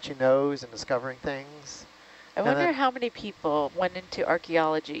 look at how much he knows and discovering things. I wonder how many people went into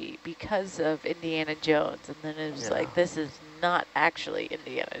archaeology because of Indiana Jones, and then it was like, this is not actually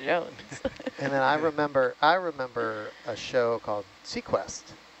Indiana Jones. And then I remember a show called Sequest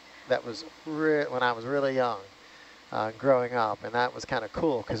that was when I was really young, growing up, and that was kind of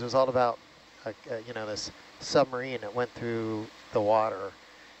cool because it was all about, you know, this submarine that went through the water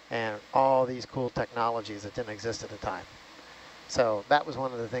and all these cool technologies that didn't exist at the time. So that was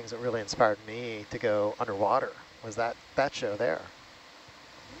one of the things that really inspired me to go underwater, was that show there.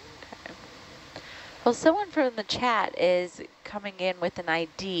 Okay. Well, someone from the chat is coming in with an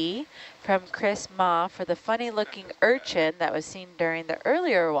ID from Chris Ma for the funny-looking urchin that was seen during the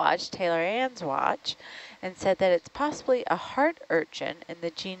earlier watch, Taylor Ann's watch, and said that it's possibly a heart urchin in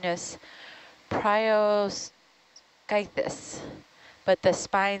the genus Prioscythus, but the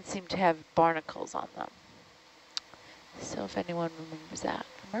spines seem to have barnacles on them. So if anyone remembers that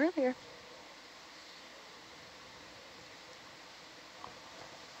from earlier.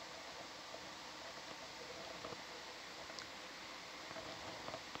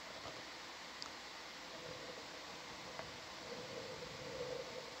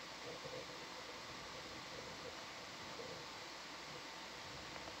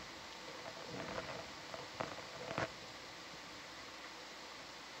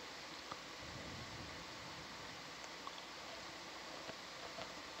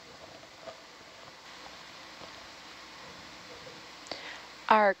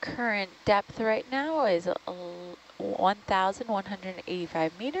 Our current depth right now is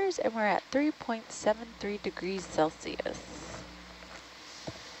 1,185 meters, and we're at 3.73 degrees Celsius.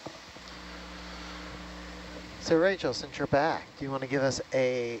 So Rachel, since you're back, do you want to give us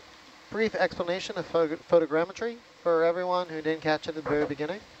a brief explanation of photogrammetry for everyone who didn't catch it at the very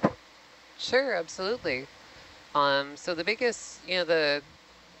beginning? Sure, absolutely. So the biggest,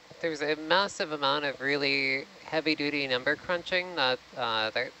 there's a massive amount of really heavy-duty number crunching that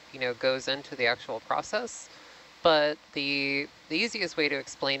goes into the actual process. But the easiest way to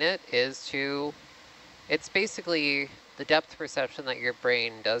explain it is it's basically the depth perception that your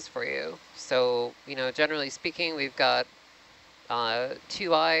brain does for you. So, generally speaking, we've got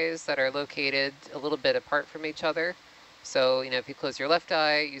two eyes that are located a little bit apart from each other. So, if you close your left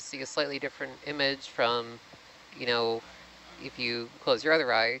eye, you see a slightly different image from, if you close your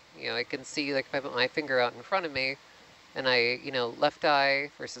other eye. I can see, like, if I put my finger out in front of me and I, left eye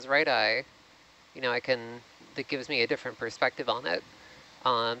versus right eye, that gives me a different perspective on it.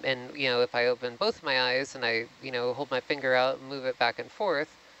 And, if I open both my eyes and I, hold my finger out and move it back and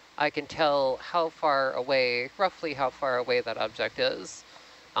forth, I can tell how far away, roughly how far away that object is.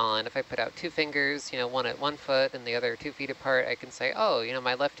 And if I put out two fingers, one at 1 foot and the other 2 feet apart, I can say, oh,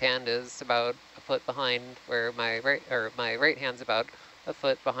 my left hand is about a foot behind where my right hand's about a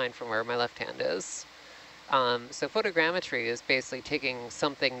foot behind from where my left hand is. So photogrammetry is basically taking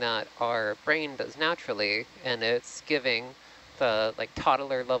something that our brain does naturally, and it's giving the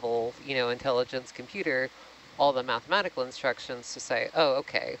toddler level, intelligence computer all the mathematical instructions to say, oh,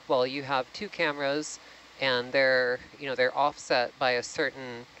 okay, well, you have two cameras and they're offset by a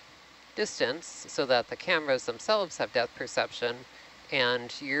certain distance so that the cameras themselves have depth perception,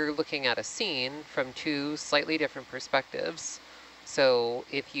 and you're looking at a scene from two slightly different perspectives. So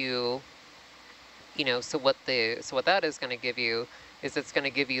if so what that is going to give you is it's going to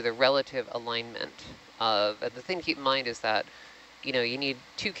give you the relative alignment of, and the thing to keep in mind is that, you need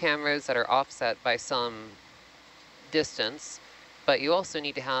two cameras that are offset by some distance, but you also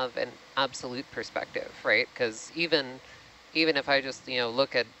need to have an absolute perspective, right? Because even if I just,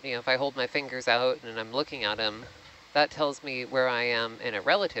 look at, if I hold my fingers out and I'm looking at them, that tells me where I am in a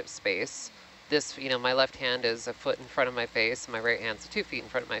relative space. This, my left hand is a foot in front of my face, and my right hand's 2 feet in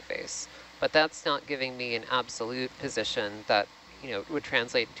front of my face. But that's not giving me an absolute position that, would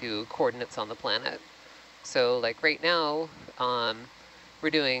translate to coordinates on the planet. So like right now, we're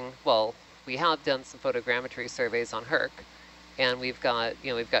doing, well, we have done some photogrammetry surveys on Herc, and we've got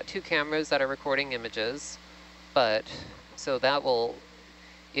two cameras that are recording images, but so that will,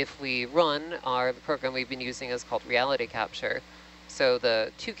 if we run the program we've been using is called reality capture. So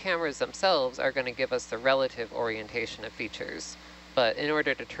the two cameras themselves are going to give us the relative orientation of features. But in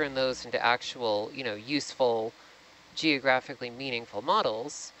order to turn those into actual, useful, geographically meaningful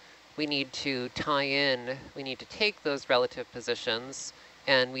models, we need to we need to take those relative positions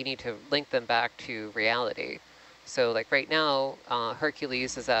and we need to link them back to reality. So like right now,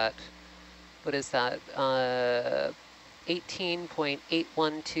 Hercules is at, what is that,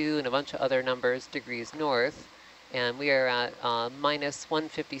 18.812 and a bunch of other numbers degrees north. And we are at minus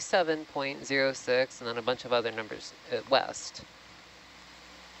 157.06 and then a bunch of other numbers west.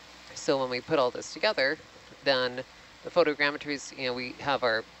 So when we put all this together, then the photogrammetries, we have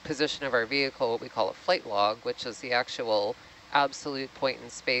our position of our vehicle, what we call a flight log, which is the actual absolute point in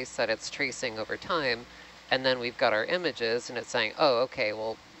space that it's tracing over time. And then we've got our images and it's saying, oh, okay,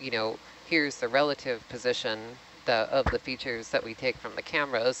 well, here's the relative position of the features that we take from the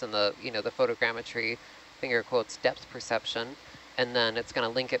cameras and the, the photogrammetry, finger quotes, depth perception. And then it's going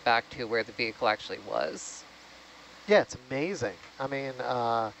to link it back to where the vehicle actually was. Yeah, it's amazing. I mean,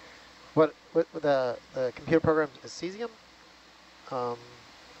 what the computer program is cesium?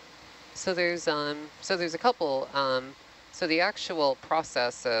 So there's a couple. So the actual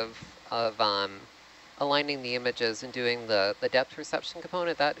process of aligning the images and doing the depth perception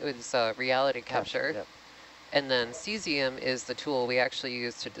component, that is reality capture. Yep. And then cesium is the tool we actually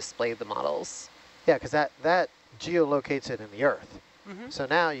use to display the models. Yeah, because that geolocates it in the Earth. Mm-hmm. So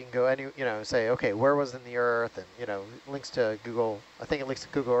now you can go say, okay, where was in the Earth, and links to Google. I think it links to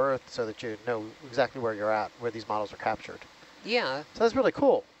Google Earth so that you know exactly where you're at, where these models are captured. Yeah. So that's really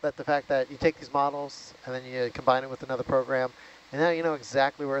cool. That the fact that you take these models and then you combine it with another program, and now you know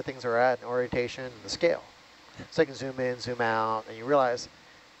exactly where things are at in orientation and the scale. So you can zoom in, zoom out, and you realize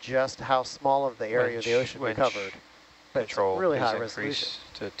just how small of the area of the ocean we covered. But it's really high resolution.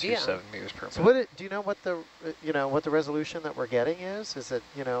 To 27 meters per minute. So do you know what the what the resolution that we're getting is? Is it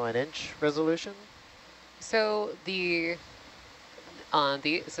an inch resolution? So the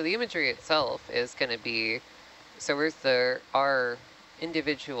imagery itself is going to be, so where's our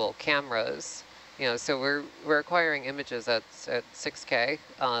individual cameras, so we're acquiring images at 6K,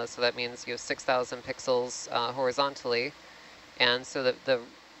 so that means you have 6,000 pixels horizontally, and so the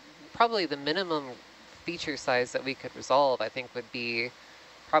probably the minimum feature size that we could resolve, I think, would be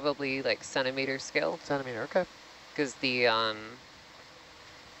probably like centimeter scale. Centimeter, okay. Because I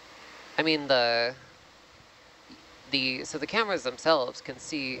mean so the cameras themselves can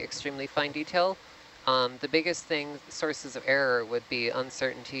see extremely fine detail. The biggest sources of error would be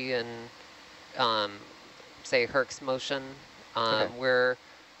uncertainty and say Herc's motion. Okay. We're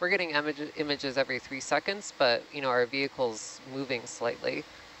getting images every 3 seconds, but our vehicle's moving slightly.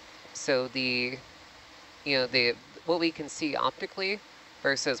 So what we can see optically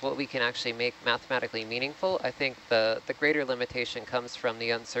versus what we can actually make mathematically meaningful, I think the greater limitation comes from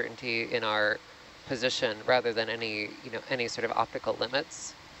the uncertainty in our position rather than any sort of optical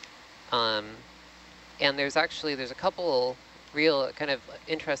limits. And there's a couple real kind of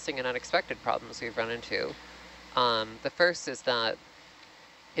interesting and unexpected problems we've run into. The first is that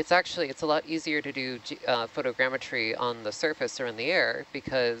it's a lot easier to do photogrammetry on the surface or in the air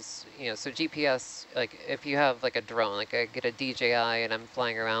because, so GPS, like if you have like a drone, like I get a DJI and I'm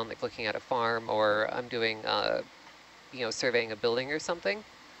flying around like looking at a farm, or I'm doing, surveying a building or something,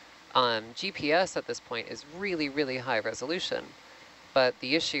 GPS at this point is really, really high resolution. But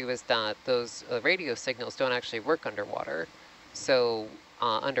the issue is that those radio signals don't actually work underwater. So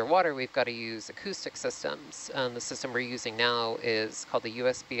underwater, we've got to use acoustic systems. And the system we're using now is called the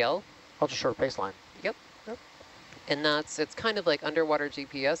USBL. Ultra short baseline. Yep. And it's kind of like underwater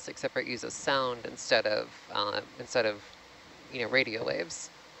GPS, except for it uses sound instead of radio waves.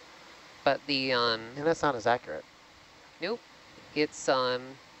 But and that's not as accurate. Nope. It's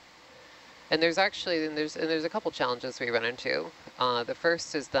and there's a couple challenges we run into. The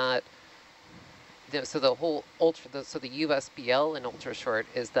first is that so the USBL in ultra short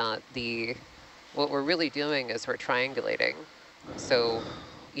is that what we're really doing is we're triangulating. So,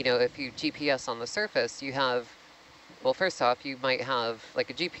 if you GPS on the surface, you have, well, first off, you might have, like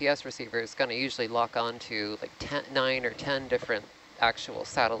a GPS receiver is going to usually lock onto like 9 or 10 different actual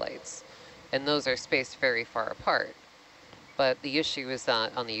satellites. And those are spaced very far apart. But the issue is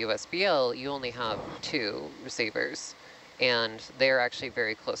that on the USBL, you only have 2 receivers, and they're actually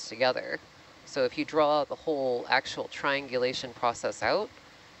very close together. So if you draw the whole actual triangulation process out,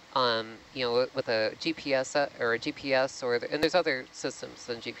 with a GPS and there's other systems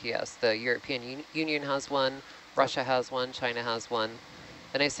than GPS. The European Union has one, Russia has one, China has one.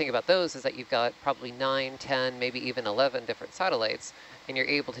 The nice thing about those is that you've got probably 9, 10, maybe even 11 different satellites, and you're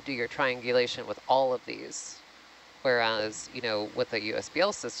able to do your triangulation with all of these. Whereas, with a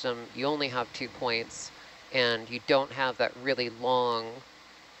USBL system, you only have 2 points, and you don't have that really long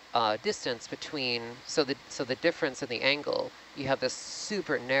distance between, so the difference in the angle, you have this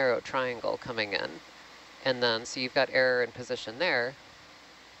super narrow triangle coming in, and then so you've got error in position there,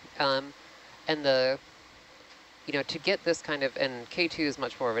 and to get this kind of, and K2 is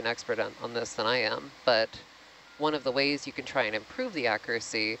much more of an expert on this than I am, but one of the ways you can try and improve the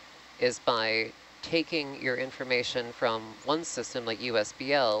accuracy is by taking your information from one system like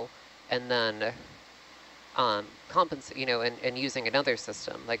USBL and then compensate, and using another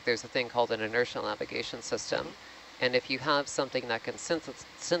system. Like there's a thing called an inertial navigation system. And if you have something that can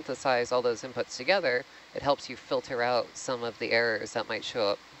synthesize all those inputs together, it helps you filter out some of the errors that might show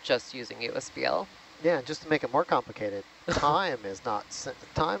up just using USBL. Yeah, and just to make it more complicated, time is not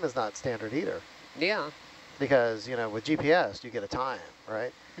standard either. Yeah. Because, with GPS, you get a time,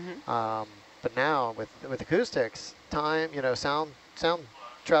 right? Mm-hmm. But now with acoustics, time, sound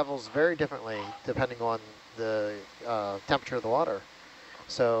travels very differently depending on the temperature of the water.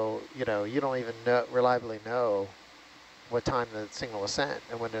 So, you don't even reliably know what time the signal was sent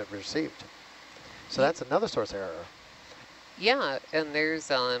and when it was received. So that's another source of error. Yeah, and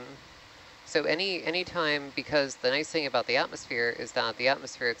there's so any time, because the nice thing about the atmosphere is that the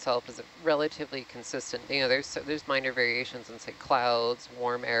atmosphere itself is relatively consistent. There's minor variations in, say, clouds,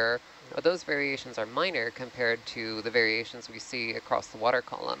 warm air, but those variations are minor compared to the variations we see across the water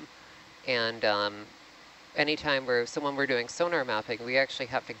column. And anytime when we're doing sonar mapping, we actually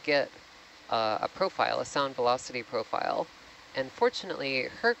have to get a profile, a sound velocity profile. And fortunately,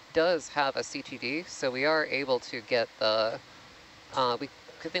 Herc does have a CTD, so we are able to get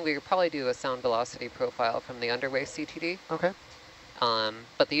I think we could probably do a sound velocity profile from the underway CTD. Okay.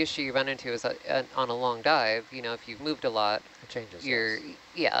 But the issue you run into is on a long dive, if you've moved a lot, it changes.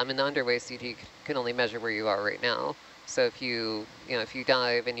 The underway CTD can only measure where you are right now. So if you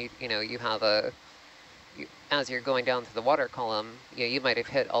dive and you have as you're going down through the water column, you might have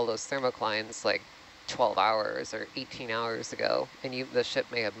hit all those thermoclines like 12 hours or 18 hours ago, and the ship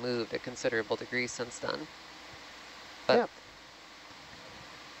may have moved a considerable degree since then. But, yeah.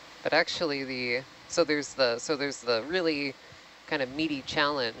 But actually so there's the really kind of meaty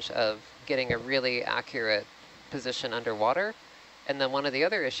challenge of getting a really accurate position underwater. And then one of the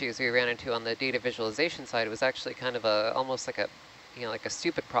other issues we ran into on the data visualization side was actually kind of almost like a, like a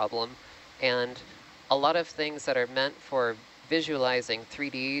stupid problem. And a lot of things that are meant for visualizing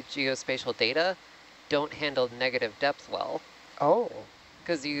 3D geospatial data don't handle negative depth well. Oh.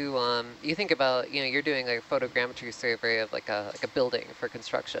 Because you think about, you're doing like a photogrammetry survey of like a building for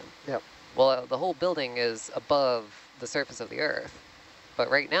construction. Yep. Well, the whole building is above the surface of the Earth. But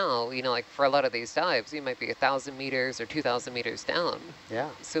right now, like for a lot of these dives, you might be 1,000 meters or 2,000 meters down. Yeah.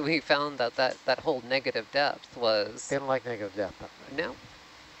 So we found that whole negative depth was... They don't like negative depth. No.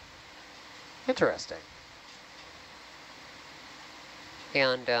 Interesting.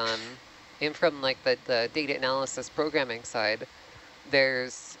 And from like the data analysis programming side,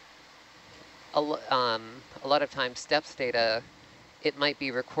 there's a lot of times depth data, it might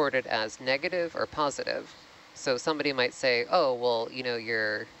be recorded as negative or positive. So somebody might say, oh, well,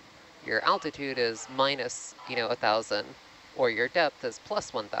 your altitude is minus, 1,000, or your depth is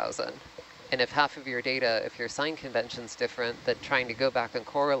plus 1,000. And if half of your data, if your sign convention's different, then trying to go back and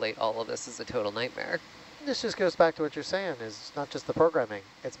correlate all of this is a total nightmare. This just goes back to what you're saying, is it's not just the programming,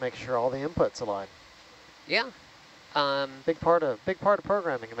 it's making sure all the inputs align. Yeah. Big part of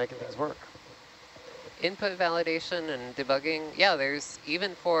programming and making things work. Input validation and debugging, yeah, there's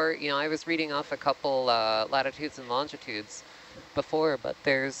even for, I was reading off a couple latitudes and longitudes before, but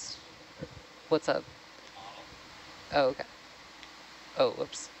there's, what's up? Oh, okay. Oh,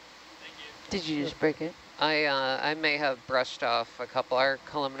 whoops. Did you just break it? I may have brushed off a couple, our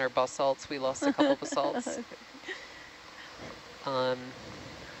columnar basalts, we lost a couple basalts.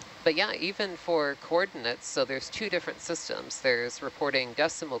 But yeah, even for coordinates, so there's two different systems. There's reporting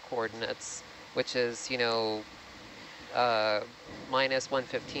decimal coordinates, which is, minus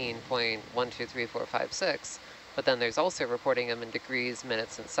 115.123456. But then there's also reporting them in degrees,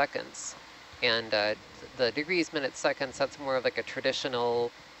 minutes, and seconds. And the degrees, minutes, seconds, that's more of like a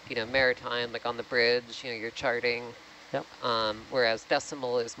traditional, maritime, like on the bridge, you're charting. Yep. Whereas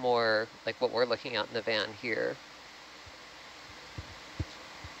decimal is more like what we're looking at in the van here.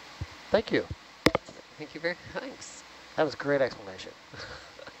 Thank you. Thank you very much. Thanks. That was a great explanation.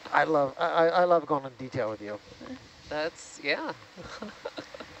 I love going into detail with you. That's, yeah.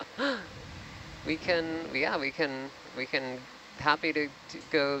 we can happy to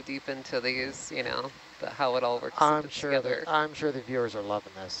go deep into these, how it all works together. I'm sure the viewers are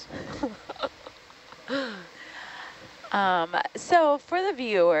loving this. So for the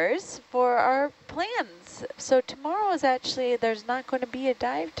viewers, for our plans, so tomorrow is actually, there's not going to be a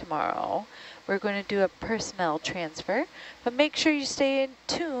dive tomorrow. We're going to do a personnel transfer, but make sure you stay in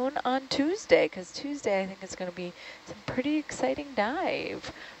tune on Tuesday, because Tuesday I think is going to be some pretty exciting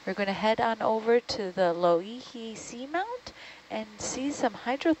dive. We're going to head on over to the Loihi Seamount and see some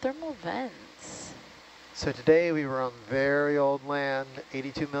hydrothermal vents. So today we were on very old land,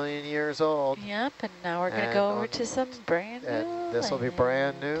 82 million years old. Yep, and now we're going to go over to some brand new And this will be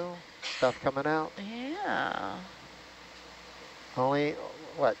brand new stuff coming out. Yeah. Only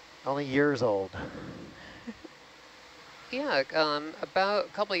years old. Yeah, about a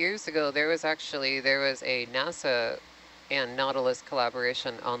couple of years ago, there was a NASA and Nautilus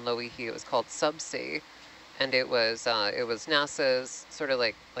collaboration on Loihi. It was called Subsea, and it was NASA's sort of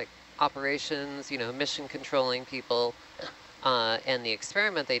like operations, mission controlling people, and the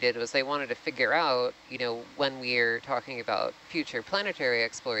experiment they did was they wanted to figure out, when we're talking about future planetary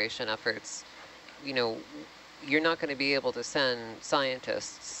exploration efforts, you're not going to be able to send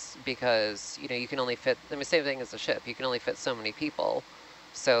scientists because, you can only fit, same thing as a ship, you can only fit so many people.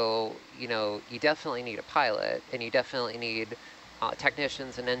 So, you definitely need a pilot, and you definitely need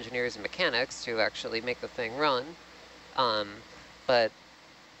technicians and engineers and mechanics to actually make the thing run. But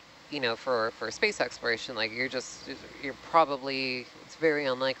for space exploration, like it's very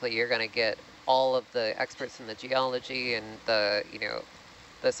unlikely you're going to get all of the experts in the geology and the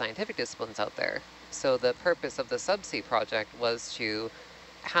scientific disciplines out there. So the purpose of the Subsea project was to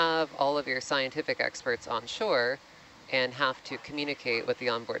have all of your scientific experts on shore and have to communicate with the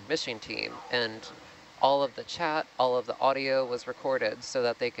onboard mission team. And all of the chat, all of the audio was recorded so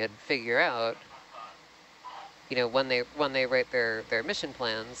that they could figure out when they write their mission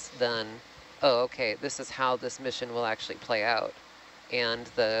plans, then, oh, okay, this is how this mission will actually play out. And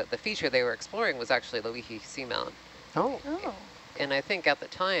the feature they were exploring was actually Loihi Seamount. Oh. Oh. And I think at the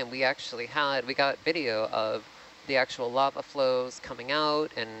time we got video of the actual lava flows coming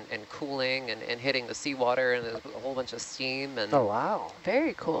out and cooling and hitting the seawater, and there's a whole bunch of steam. And oh, wow.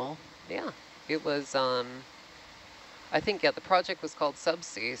 Very cool. yeah, it was, I think, yeah, the project was called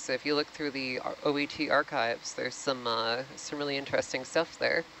Subsea. So if you look through the OET archives, there's some really interesting stuff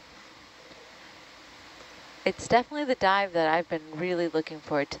there. It's definitely the dive that I've been really looking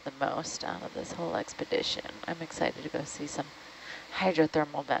forward to the most out of this whole expedition. I'm excited to go see some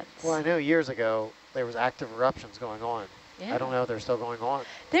hydrothermal vents. Well, I know years ago there was active eruptions going on. Yeah. I don't know if they're still going on.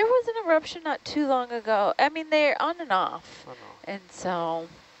 There was an eruption not too long ago. I mean, they're on and off. I don't know. And so,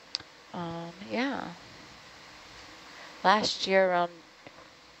 yeah. Last year around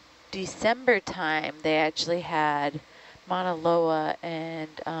December time, they actually had Mauna Loa and,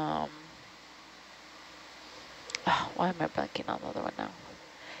 why am I blanking on the other one now?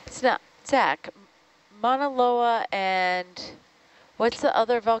 It's not, Zach, Mauna Loa and what's the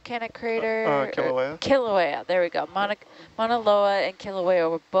other volcanic crater? Kilauea. Kilauea, there we go. Mauna Loa and Kilauea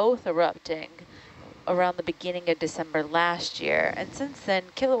were both erupting around the beginning of December last year. And since then,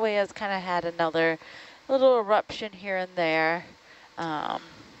 Kilauea's kind of had another little eruption here and there.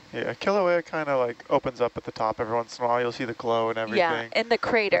 Yeah, Kilauea kind of like opens up at the top every once in a while. You'll see the glow and everything. Yeah, in the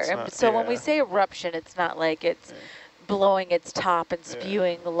crater. Not, so when we say eruption, it's not like it's blowing its top and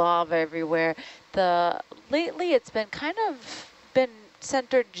spewing lava everywhere. Lately, it's been kind of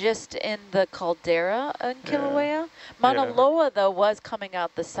centered just in the caldera in Kilauea. Mauna Loa, though, was coming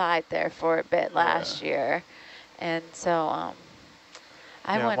out the side there for a bit last year. And so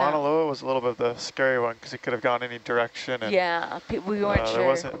Mauna Loa was a little bit of the scary one because it could have gone any direction. And, we weren't sure. There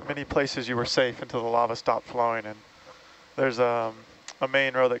wasn't many places you were safe until the lava stopped flowing. And there's a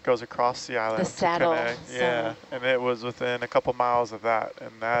main road that goes across the island. The saddle. Yeah, and it was within a couple miles of that.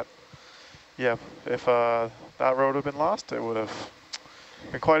 And that, if that road had been lost, it would have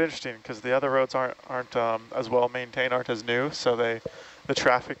been quite interesting because the other roads aren't as well maintained, aren't as new. So the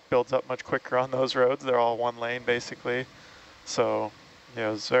traffic builds up much quicker on those roads. They're all one lane basically. So I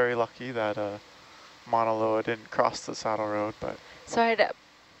was very lucky that Mauna Loa didn't cross the saddle road. But so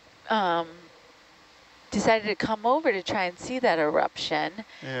I decided to come over to try and see that eruption.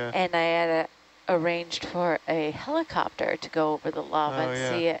 Yeah. And I had arranged for a helicopter to go over the lava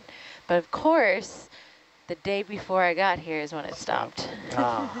and see it. But of course, the day before I got here is when it stopped.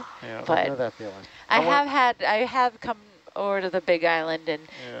 Yeah, but I know that feeling. I have come over to the Big Island and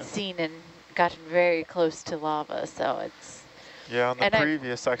seen and gotten very close to lava, so it's. Yeah, on the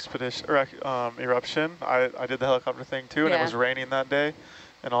previous expedition eruption, I did the helicopter thing too, and it was raining that day,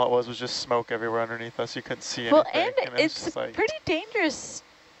 and all it was just smoke everywhere underneath us. You couldn't see anything. Well, and it's pretty dangerous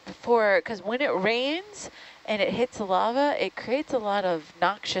because when it rains and it hits the lava, it creates a lot of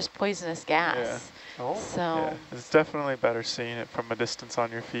noxious, poisonous gas. Yeah. Oh. So it's definitely better seeing it from a distance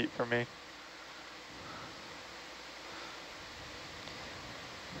on your feet for me.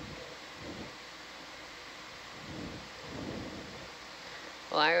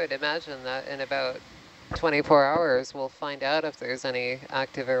 Well, I would imagine that in about 24 hours, we'll find out if there's any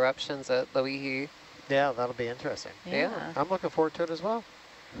active eruptions at Loihi. Yeah, that'll be interesting. Yeah. I'm looking forward to it as well.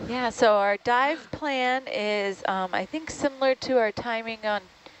 Yeah, so our dive plan is, I think, similar to our timing on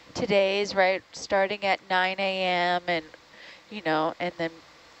today's, right? Starting at 9 a.m. and, and then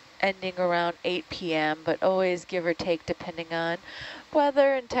ending around 8 p.m., but always give or take depending on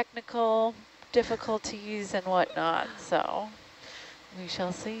weather and technical difficulties and whatnot. So we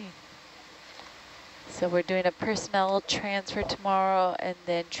shall see. So we're doing a personnel transfer tomorrow and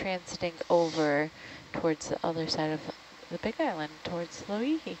then transiting over towards the other side of the Big Island, towards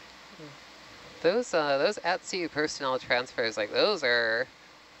Loihi. Those at-sea personnel transfers, like those are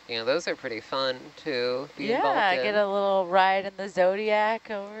pretty fun to be involved in. Yeah, get a little ride in the Zodiac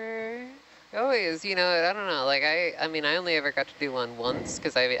over. Always, I don't know, like I mean, I only ever got to do one once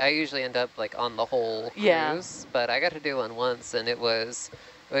because I usually end up like on the whole cruise, but I got to do one once and it was,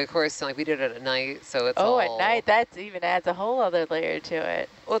 of course, like we did it at night, so it's all... at night, that even adds a whole other layer to it.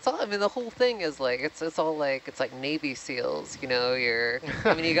 Well, it's all, I mean, the whole thing is like, it's all like, it's like Navy SEALs, you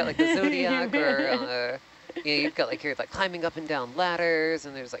got like the Zodiac or, you've got like, you're like climbing up and down ladders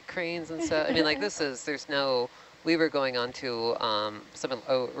and there's like cranes and stuff. I mean, like we were going on to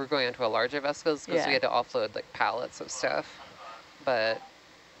we're going onto a larger vessels because we had to offload like pallets of stuff, but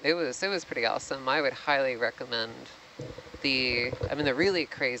it was pretty awesome. I would highly recommend the really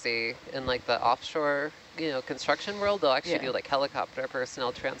crazy in like the offshore, construction world, they'll actually do like helicopter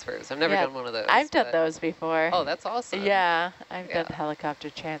personnel transfers. I've never done one of those. I've done those before. Oh, that's awesome. Yeah, I've done helicopter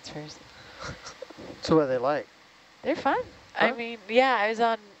transfers. So what are they like? They're fun. Huh? I mean, I was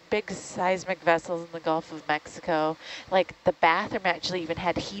on big seismic vessels in the Gulf of Mexico. Like the bathroom actually even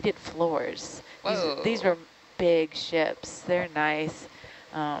had heated floors. Whoa. These were big ships. They're nice.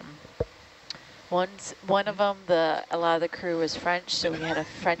 One of them, a lot of the crew was French, so we had a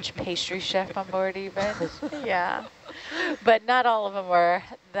French pastry chef on board even. Yeah, but not all of them were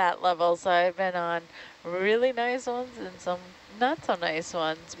that level. So I've been on really nice ones and some not so nice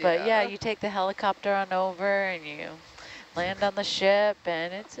ones. But yeah, you take the helicopter on over and you land on the ship,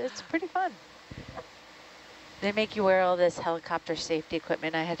 and it's pretty fun. They make you wear all this helicopter safety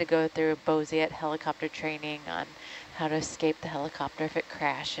equipment. I had to go through Boziet helicopter training on how to escape the helicopter if it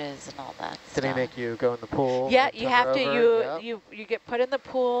crashes and all that stuff. Did they make you go in the pool? Yeah, you have to. Yep. You get put in the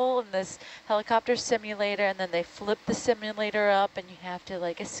pool in this helicopter simulator, and then they flip the simulator up, and you have to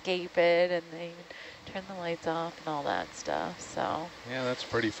like escape it, and they turn the lights off and all that stuff. So yeah, that's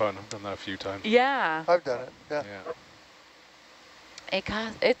pretty fun. I've done that a few times. Yeah, I've done it. Yeah.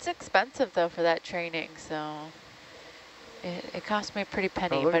 It's expensive though for that training, so it cost me a pretty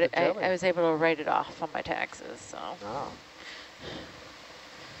penny, but I was able to write it off on my taxes. So. Oh.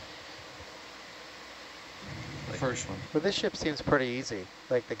 First one. But this ship seems pretty easy.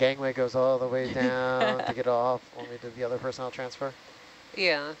 Like the gangway goes all the way down to get off when we did the other personnel transfer.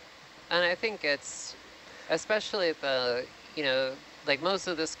 Yeah, and I think it's, especially the, like most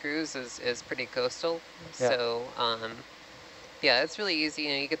of this cruise is pretty coastal. Yep. So, yeah, it's really easy.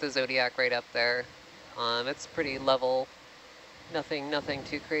 You get the Zodiac right up there. It's pretty level. Nothing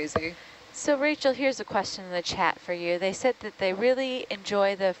too crazy. So Rachel, here's a question in the chat for you. They said that they really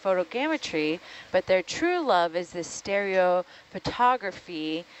enjoy the photogrammetry, but their true love is the stereo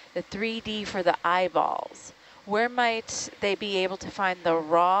photography, the 3D for the eyeballs. Where might they be able to find the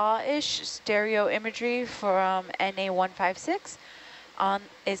raw-ish stereo imagery from NA156?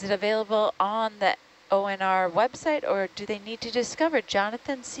 Is it available on the ONR website, or do they need to discover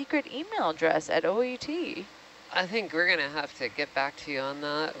Jonathan's secret email address at OET? I think we're gonna have to get back to you on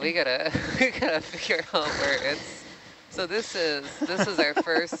that. We gotta figure out where it's. So this is our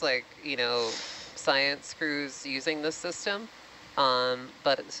first science cruise using this system.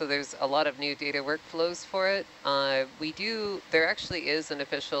 But so there's a lot of new data workflows for it. There actually is an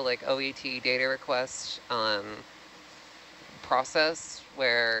official OET data request process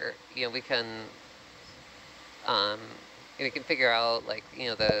where we can figure out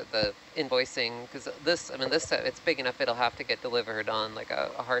the invoicing, because this it's big enough it'll have to get delivered on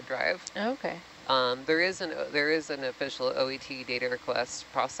a hard drive. Okay. There is an official OET data request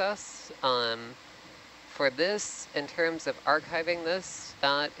process. For this, in terms of archiving this,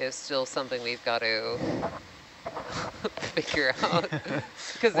 that is still something we've got to figure out.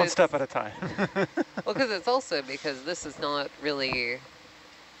 One step at a time. Well, because it's also because this is not really,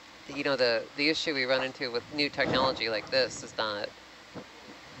 the issue we run into with new technology like this is that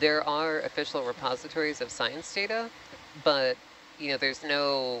there are official repositories of science data, but there's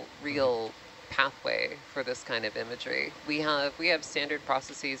no real pathway for this kind of imagery. We have standard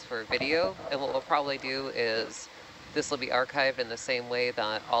processes for video, and what we'll probably do is this will be archived in the same way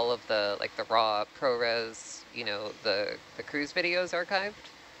that all of the the raw ProRes, the cruise videos archived.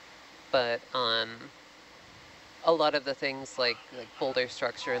 But a lot of the things like folder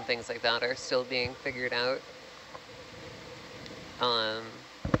structure and things like that are still being figured out.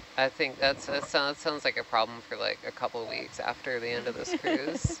 I think that sounds like a problem for a couple weeks after the end of this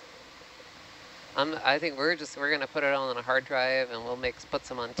cruise. I think we're gonna put it all on a hard drive, and we'll put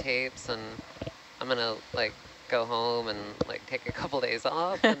some on tapes, and I'm gonna go home and take a couple days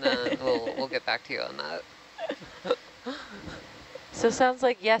off, and then we'll get back to you on that. So it sounds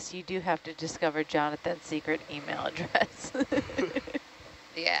like yes, you do have to discover Jonathan's secret email address.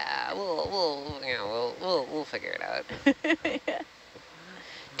 Yeah, we'll figure it out. Yeah.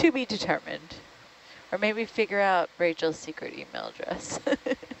 To be determined, or maybe figure out Rachel's secret email address.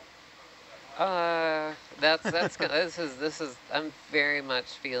 This is I'm very much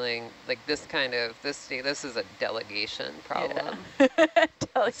feeling this is a delegation problem. Yeah.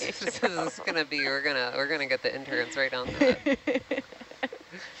 Delegation this problem. is gonna be we're gonna get the interns right on that.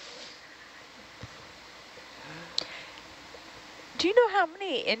 Do you know how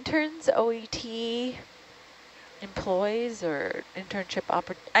many interns OET employs or internship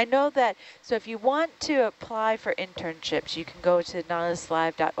I know that, so if you want to apply for internships, you can go to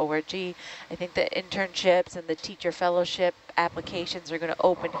nautiluslive.org. I think the internships and the teacher fellowship applications are going to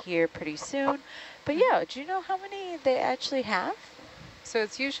open here pretty soon. But yeah, do you know how many they actually have? So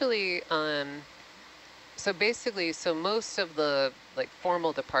it's usually, so basically, most of the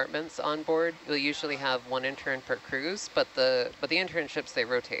formal departments on board will usually have one intern per cruise, but the internships, they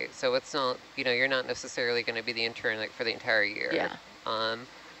rotate. So it's not, you're not necessarily going to be the intern for the entire year. Yeah.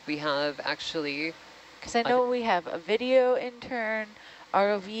 We have actually, because I know we have a video intern,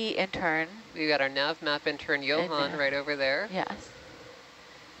 ROV intern. We got our nav map intern Johan right over there. Yes.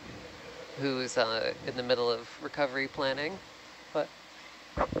 Who's in the middle of recovery planning. But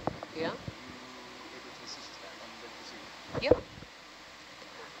yeah. Yep.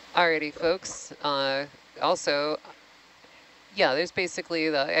 Alrighty, folks. Also, yeah, there's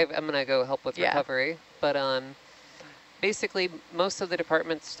basically I'm gonna go help with recovery, but basically most of the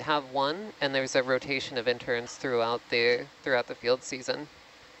departments have one, and there's a rotation of interns throughout the field season.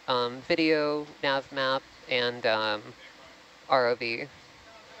 Video, nav map, and ROV.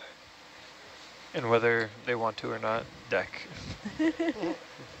 And whether they want to or not, deck.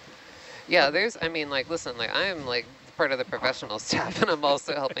 Yeah, I mean, like, listen, like, I am, like, part of the professional staff, and I'm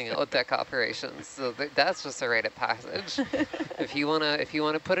also helping out with deck operations, so that's just a rite of passage. If you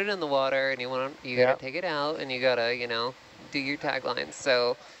wanna put it in the water, and you gotta take it out, and you gotta, you know, do your taglines.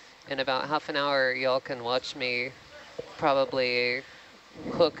 So in about half an hour, y'all can watch me probably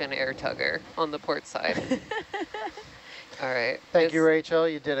hook an air tugger on the port side. All right. Thank you, Rachel.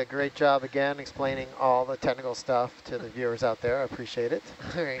 You did a great job again explaining all the technical stuff to the viewers out there. I appreciate it.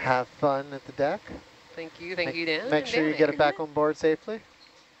 All right. Have fun at the deck. Thank you, Dan. Make sure you get it back on board safely.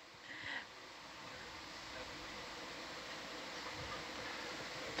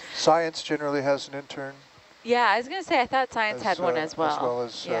 Science generally has an intern. Yeah, I was going to say, I thought science had one as well. As well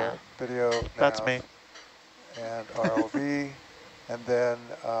as video. That's me. And ROV, and then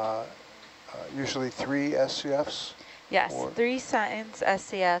usually 3 SCFs. Yes, 3 science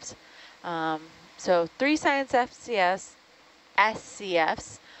SCFs. So 3 science SCFs,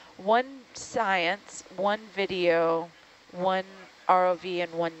 1 science, 1 video, 1 ROV,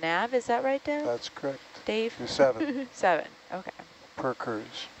 and 1 nav. Is that right, Dave? That's correct. Dave? 7. 7, okay. Per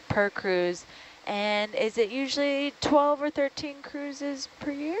cruise. Per cruise. And is it usually 12 or 13 cruises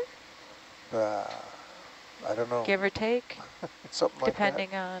per year? I don't know. Give or take? Something like that.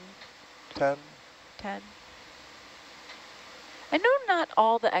 Depending on... 10. 10. I know not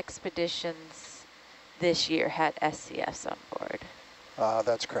all the expeditions this year had SCFs on board.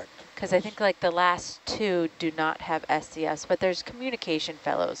 That's correct. Because I think like the last 2 do not have SCFs, but there's communication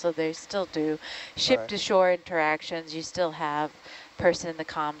fellows, so they still do ship-to-shore interactions. You still have person in the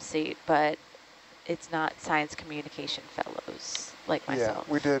comm seat, but it's not science communication fellows like myself.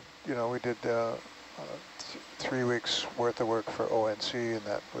 Yeah, we did 3 weeks worth of work for ONC, and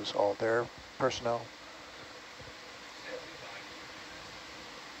that was all their personnel.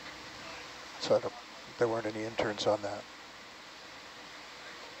 So there weren't any interns on that.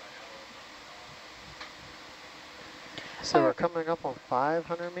 So we're coming up on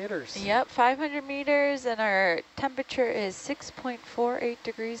 500 meters. Yep, 500 meters, and our temperature is 6.48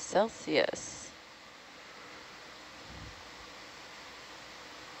 degrees Celsius.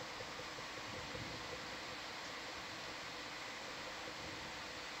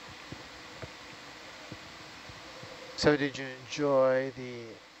 So did you enjoy the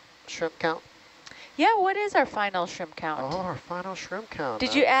shrimp count? Yeah, what is our final shrimp count? Oh, our final shrimp count.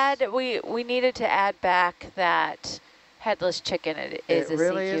 Did you add, we needed to add back that headless chicken. It is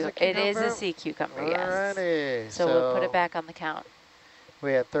a sea cucumber, yes. Alrighty. So we'll put it back on the count.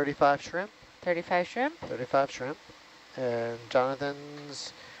 We had 35 shrimp. 35 shrimp? 35 shrimp. And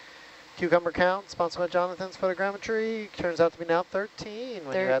Jonathan's cucumber count, sponsored by Jonathan's photogrammetry, turns out to be now 13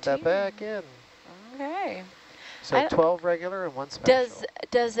 when you add that back in. Okay. So 12 regular and 1 special.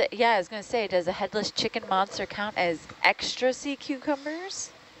 Does it, yeah, I was going to say, does a headless chicken monster count as extra sea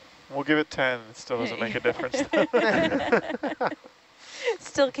cucumbers? We'll give it 10. It still doesn't make a difference.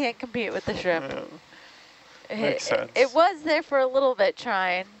 Still can't compete with the shrimp. Yeah. Makes sense. It was there for a little bit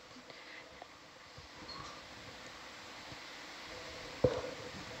trying.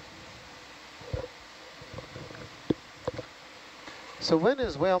 So when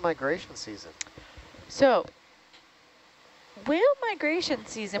is whale migration season? So whale migration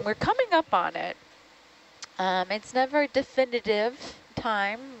season, we're coming up on it. It's never a definitive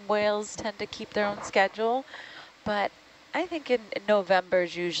time. Whales tend to keep their own schedule, but I think in November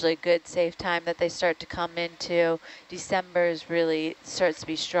is usually a good, safe time that they start to come into. December is really starts to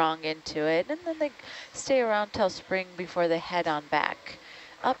be strong into it, and then they stay around till spring before they head on back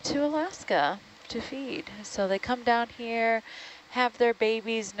up to Alaska to feed. So they come down here, have their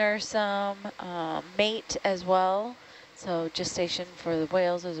babies, nurse them, mate as well. So gestation for the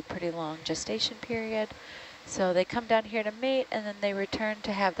whales is a pretty long gestation period. So they come down here to mate, and then they return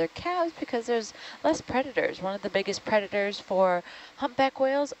to have their calves because there's less predators. One of the biggest predators for humpback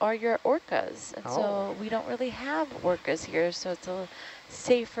whales are your orcas. And so we don't really have orcas here, so it's a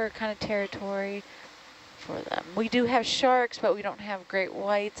safer kind of territory for them. We do have sharks, but we don't have great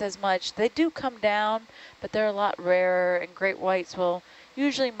whites as much. They do come down, but they're a lot rarer, and great whites will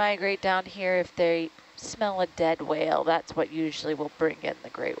usually migrate down here if they smell a dead whale. That's what usually will bring in the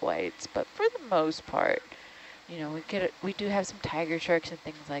great whites. But for the most part, you know, we do have some tiger sharks and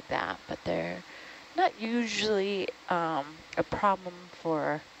things like that, but they're not usually a problem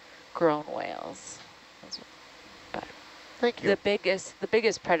for grown whales. But thank you. The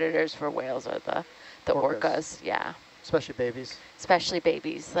biggest predators for whales are the orcas. Yeah. Especially babies. Especially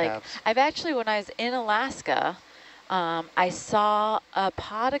babies. Like Calves. I've actually, when I was in Alaska, I saw a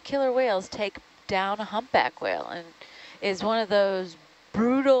pod of killer whales take down a humpback whale, and is one of those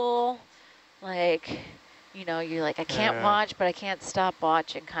brutal, like, you know, you're like, I can't watch, but I can't stop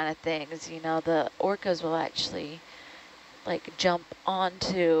watching kind of things. You know, the orcas will actually like jump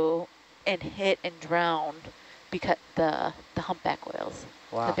onto and hit and drown because the humpback whales,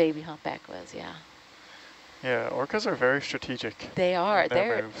 the baby humpback whales, yeah. Yeah, orcas are very strategic. They are.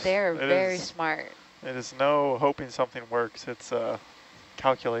 They're very smart. It is no hoping something works. It's a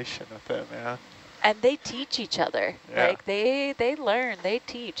calculation with them, yeah. And they teach each other. Yeah. Like they learn, they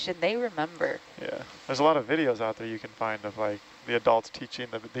teach, and they remember. Yeah, there's a lot of videos out there you can find of like the adults teaching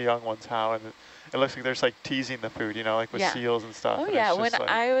the young ones how, and it looks like they're just like teasing the food, you know, like with seals and stuff. Oh and yeah, when like,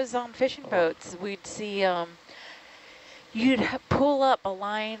 I was on fishing boats, we'd see you'd pull up a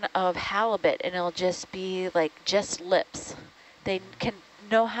line of halibut and it'll just be like just lips. They can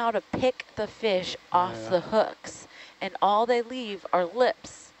know how to pick the fish off the hooks, and all they leave are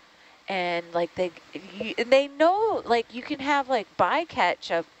lips. And like they know, like you can have like bycatch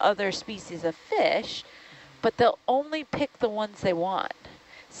of other species of fish, but they'll only pick the ones they want.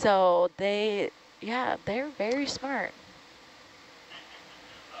 So they're very smart.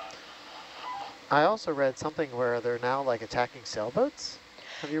 I also read something where they're now like attacking sailboats.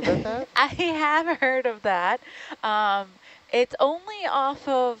 Have you read that? I have heard of that. It's only off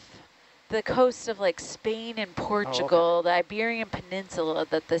of the coast of like Spain and Portugal, the Iberian Peninsula,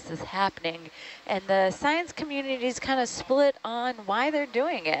 that this is happening. And the science community is kind of split on why they're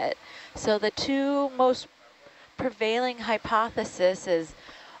doing it. So the two most prevailing hypothesis is,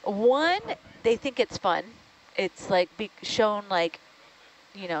 one, they think it's fun. It's like shown like,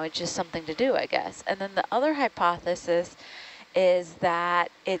 you know, it's just something to do, I guess. And then the other hypothesis is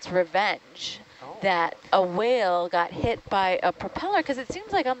that it's revenge, that a whale got hit by a propeller, because it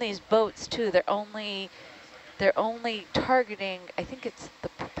seems like on these boats too, they're only targeting, I think it's the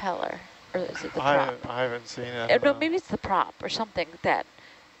propeller, or is it the prop? I haven't seen it. No, maybe it's the prop or something, that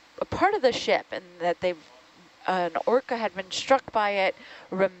a part of the ship, and that an orca had been struck by it,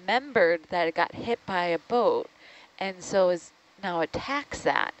 remembered that it got hit by a boat, and so now attacks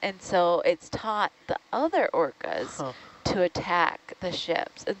that. And so it's taught the other orcas to attack the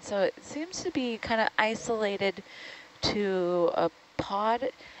ships. And so it seems to be kind of isolated to a pod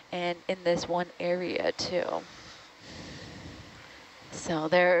and in this one area too. So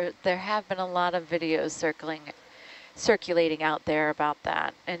there have been a lot of videos circulating out there about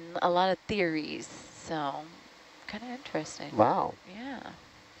that, and a lot of theories. So kind of interesting. Wow. Yeah.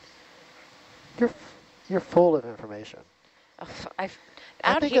 You're full of information. I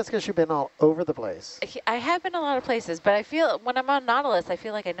think that's because you've been all over the place. I have been a lot of places, but I feel when I'm on Nautilus, I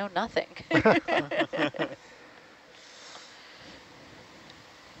feel like I know nothing.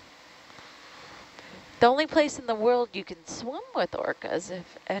 The only place in the world you can swim with orcas,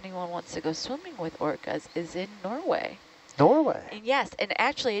 if anyone wants to go swimming with orcas, is in Norway. Norway? And yes, and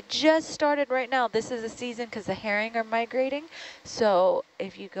actually it just started right now. This is a season because the herring are migrating. So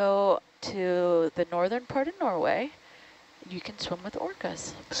if you go to the northern part of Norway, you can swim with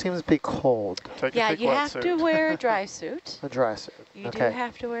orcas. Seems to be cold. Yeah, you have to wear a dry suit. A dry suit. You do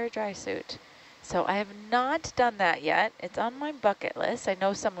have to wear a dry suit. So I have not done that yet. It's on my bucket list. I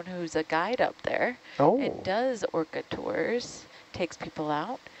know someone who's a guide up there. Oh. And does orca tours, takes people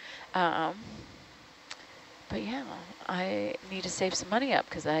out. But yeah, I need to save some money up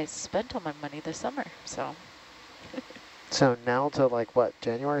because I spent all my money this summer. So. So now to like what,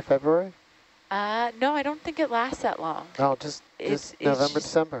 January, February? No, I don't think it lasts that long. Oh, just November,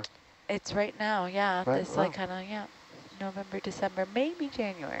 December. It's right now, yeah. Right, It's like kind of, November, December, maybe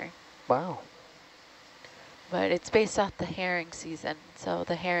January. Wow. But it's based off the herring season, so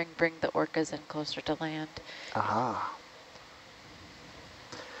the herring bring the orcas in closer to land. Aha.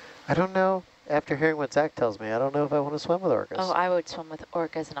 I don't know. After hearing what Zach tells me, I don't know if I want to swim with orcas. Oh, I would swim with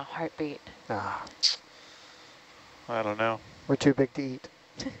orcas in a heartbeat. Ah. I don't know. We're too big to eat.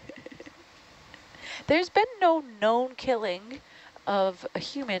 There's been no known killing of a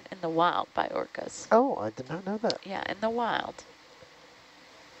human in the wild by orcas. Oh, I did not know that. Yeah, in the wild.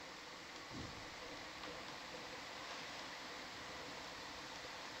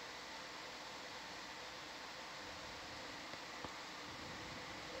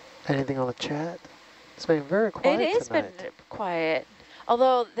 Anything on the chat? It's been very quiet It has tonight. been quiet.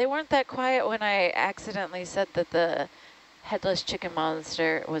 Although they weren't that quiet when I accidentally said that the headless chicken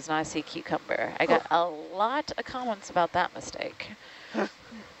monster was not a sea cucumber. I got a lot of comments about that mistake.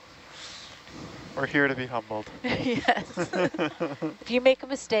 We're here to be humbled. Yes. If you make a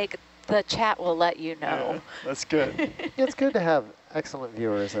mistake, the chat will let you know. Yeah, that's good. It's good to have excellent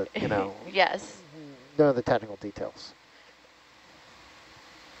viewers that, Yes. know the technical details.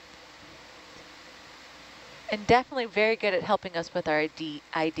 And definitely very good at helping us with our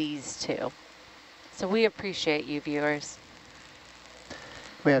IDs too. So we appreciate you, viewers.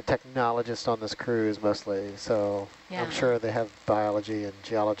 We have technologists on this cruise mostly, so Yeah. I'm sure they have biology and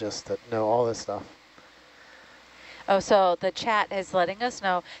geologists that know all this stuff. Oh, so the chat is letting us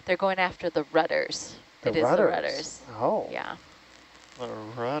know they're going after the rudders. The The rudders. Oh. Yeah. The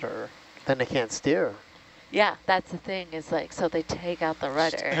rudder. Then they can't steer. Yeah, that's the thing is like, so they take out the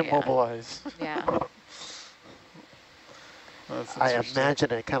rudder. Just immobilize. Yeah. I imagine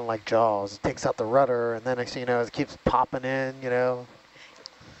it kind of like Jaws. It takes out the rudder, and then next thing you know, it keeps popping in,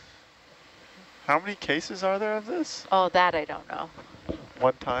 How many cases are there of this? Oh, that I don't know.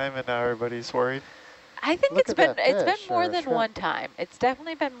 One time, and now everybody's worried? I think Look it's at been that fish more or than shrimp. one time. It's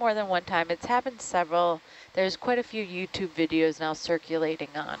definitely been more than one time. It's happened several. There's quite a few YouTube videos now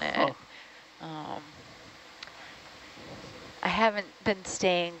circulating on it. Oh. I haven't been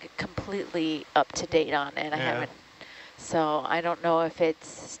staying completely up to date on it. I Yeah. haven't. So I don't know if it's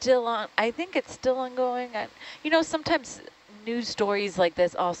still on. I think it's still ongoing. Sometimes news stories like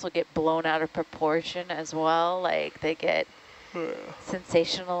this also get blown out of proportion as well. Like they get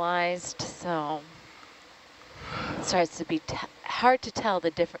sensationalized. So it starts to be hard to tell the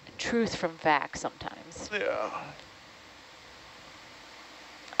different truth from fact sometimes. Yeah.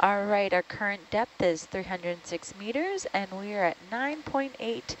 All right, our current depth is 306 meters, and we are at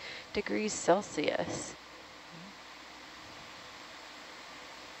 9.8 degrees Celsius.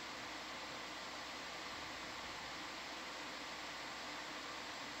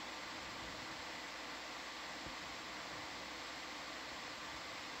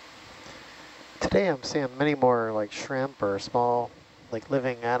 Today I'm seeing many more like shrimp or small, like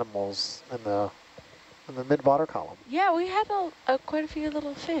living animals in the mid-water column. Yeah, we had quite a few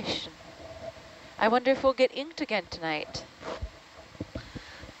little fish. I wonder if we'll get inked again tonight.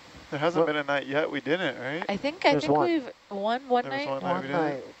 There hasn't been a night yet we didn't, right? I think one. we've won one night. One One we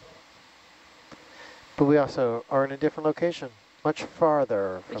night. didn't. But we also are in a different location, much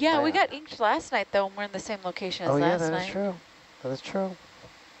farther from Yeah, we land. got inked last night though, and we're in the same location as Oh yeah, last that night. is true. That is true.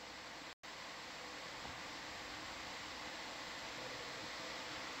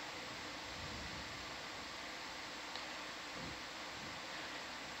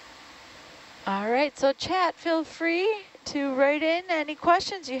 All right, so chat, feel free to write in any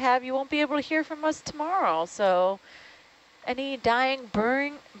questions you have. You won't be able to hear from us tomorrow, so any dying,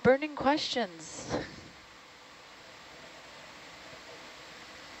 burning questions.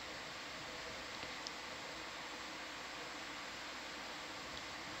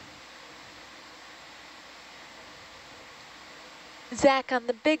 Zach, on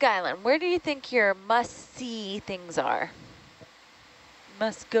the Big Island, where do you think your must-see things are?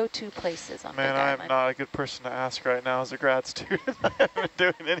 Must-go-to places on Big Man, Island? I'm not a good person to ask right now as a grad student. I haven't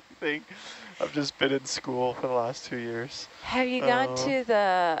been doing anything. I've just been in school for the last 2 years. Have you gone to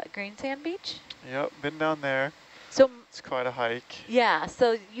the green sand beach? Yep, been down there. So It's quite a hike. yeah,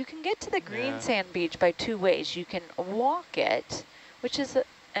 so you can get to the green Yeah. sand beach by two ways. You can walk it, which is,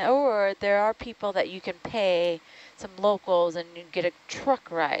 or there are people that you can pay, some locals, and you get a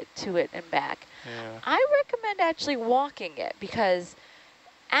truck ride to it and back. Yeah. I recommend actually walking it because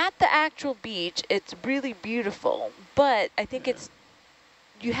at the actual beach, it's really beautiful, but I think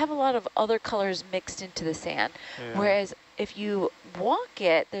you have a lot of other colors mixed into the sand. Yeah. Whereas if you walk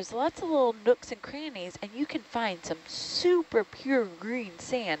it, there's lots of little nooks and crannies, and you can find some super pure green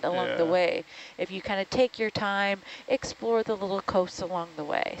sand along the way if you kind of take your time, explore the little coasts along the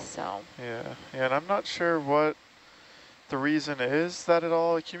way. So Yeah, and I'm not sure what the reason is that it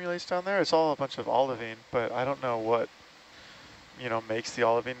all accumulates down there. It's all a bunch of olivine, but I don't know what, makes the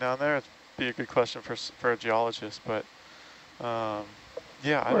olivine down there. It'd be a good question for a geologist, but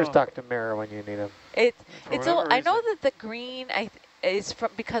yeah, I Where's don't. Dr. Mira when you need him? it's For it's whatever I know reason. that the green is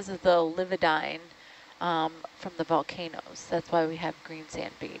because of the lividine from the volcanoes. That's why we have green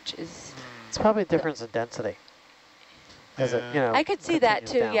sand beach. It's probably a difference in density. As it, I could see that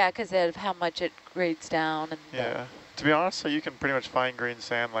continues too, down. yeah, because of how much it grades down. And Yeah, to be honest, so you can pretty much find green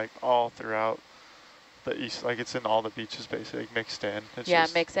sand like all throughout the east, like it's in all the beaches basically mixed in. It's Yeah,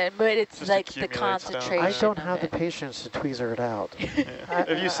 just, mixed in, but it's just like the accumulates down there. concentration. I don't of have the it. patience to tweezer it out. Yeah.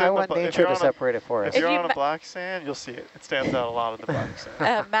 If you sit I in the want bu- if nature you're to on a- separate it for us. If you're you on a black sand, you'll see it. It stands out a lot in the black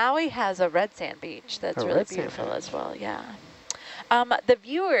sand. Maui has a red sand beach that's A really red sand beautiful as beach. well, yeah. The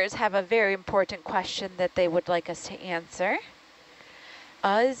viewers have a very important question that they would like us to answer.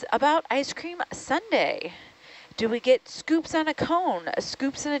 Is about ice cream sundae. Do we get scoops on a cone,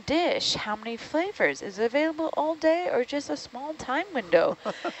 scoops in a dish? How many flavors? Is it available all day or just a small time window?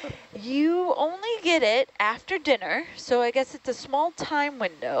 You only get it after dinner, so I guess it's a small time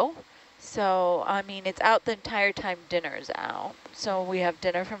window. So, I mean, it's out the entire time dinner's out. So we have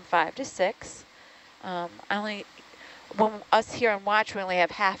dinner from 5 to 6. When us here on watch, we only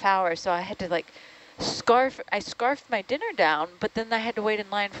have half hour, so I had to like I scarfed my dinner down, but then I had to wait in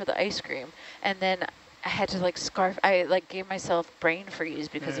line for the ice cream. And then I had to like I like gave myself brain freeze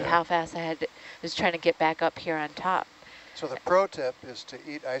because of how fast I was trying to get back up here on top. So the pro tip is to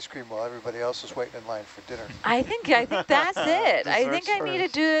eat ice cream while everybody else is waiting in line for dinner. I think that's it. I think I need to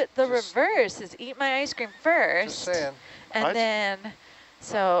do it the reverse, is eat my ice cream first. Just saying. And then,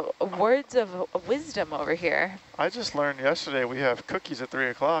 so words of wisdom over here. I just learned yesterday we have cookies at 3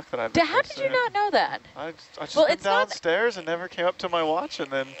 o'clock that I've been How did you missing. not know that? I just Well, went it's not- downstairs and never came up to my watch, and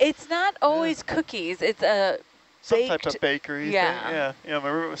then It's not always cookies. It's a some type of bakery yeah. thing. Yeah, yeah. My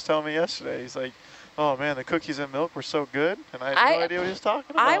roommate was telling me yesterday. He's like, "Oh man, the cookies and milk were so good," and I had no idea what he was talking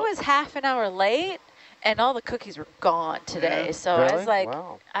about. I was half an hour late, and all the cookies were gone today. Yeah. So Really?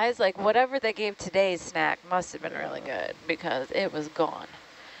 I was like, whatever they gave today's snack must have been really good because it was gone.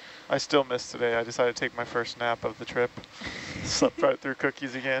 I still missed today. I decided to take my first nap of the trip. Slept right through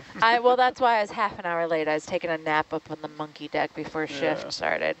cookies again. Well, that's why I was half an hour late. I was taking a nap up on the monkey deck before shift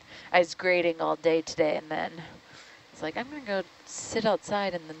started. I was grading all day today, and then it's like, I'm going to go sit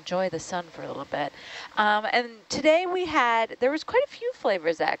outside and enjoy the sun for a little bit. And today there was quite a few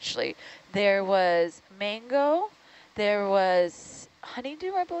flavors, actually. There was mango. There was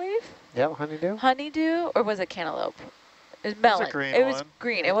honeydew, I believe. Yep, honeydew. Honeydew, or was it cantaloupe? It was melon. It was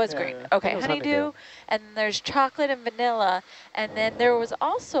green. It was green. Okay, was honeydew. honeydew. And there's chocolate and vanilla. And then there was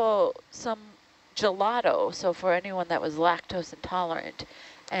also some gelato. So for anyone that was lactose intolerant.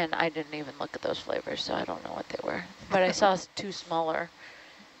 And I didn't even look at those flavors, so I don't know what they were. But I saw 2 smaller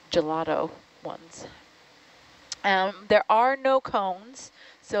gelato ones. There are no cones,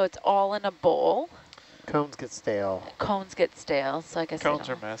 so it's all in a bowl. Cones get stale. Cones get stale, so I guess Cones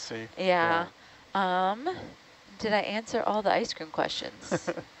are messy. Yeah. Did I answer all the ice cream questions?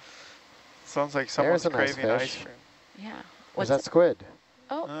 Sounds like someone's There's a nice craving ice fish. cream. Yeah. Was that squid?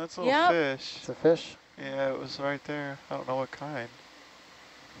 Oh, That's a little fish. It's a fish. Yeah, it was right there. I don't know what kind.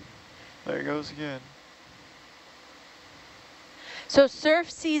 There it goes again. So surf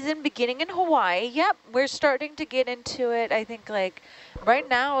season beginning in Hawaii. Yep, we're starting to get into it. I think like right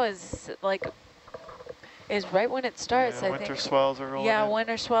now is right when it starts. Yeah, I winter think. swells are rolling Yeah, in.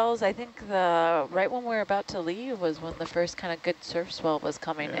 winter swells. I think right when we're about to leave was when the first kind of good surf swell was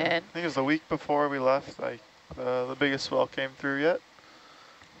coming in. I think it was the week before we left. Like the biggest swell came through yet.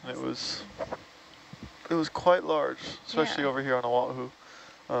 And it was quite large, especially over here on Oahu.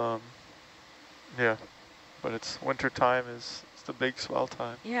 Yeah, but it's winter time is the big swell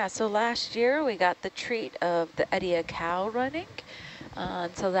time. Yeah, so last year we got the treat of the Edia cow running.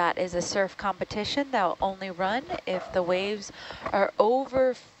 And so that is a surf competition that will only run if the waves are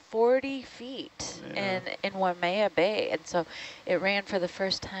over 40 feet in Waimea Bay. And so it ran for the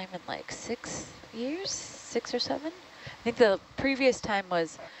first time in like 6 years, 6 or 7. I think the previous time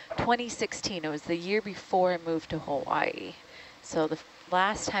was 2016. It was the year before I moved to Hawaii. So the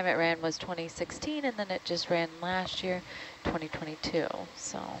last time it ran was 2016, and then it just ran last year, 2022.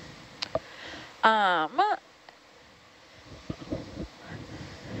 So,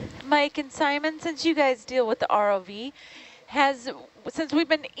 Mike and Simon, since you guys deal with the ROV, since we've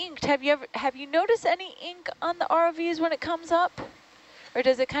been inked, have you noticed any ink on the ROVs when it comes up, or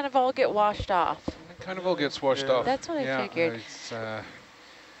does it kind of all get washed off? It kind of all gets washed off. That's what I figured. It's,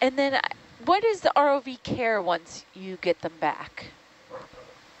 and then, what is the ROV care once you get them back?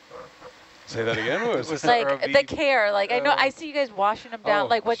 Say that again? Or is Like the care, like I know I see you guys washing them down.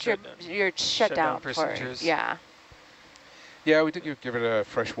 Like what's your shutdown for? procedures. Yeah. Yeah, we did give it a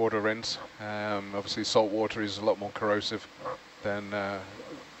freshwater rinse. Obviously, salt water is a lot more corrosive than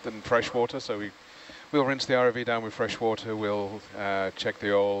freshwater, so we'll rinse the ROV down with fresh water. We'll check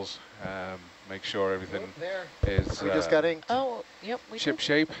the oils, make sure everything is We just got inked. Oh, yep. ship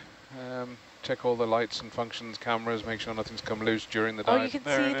shape. Check all the lights and functions, cameras, make sure nothing's come loose during the dive. Oh, you can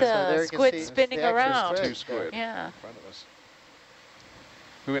There see it is. the squid see spinning the actual around. squid. 2 squid Yeah. in front of us.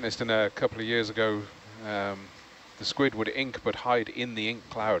 We witnessed a couple of years ago the squid would ink but hide in the ink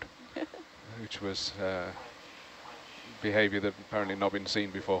cloud, which was behavior that apparently not been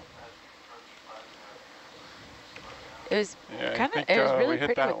seen before. It was Yeah, it was really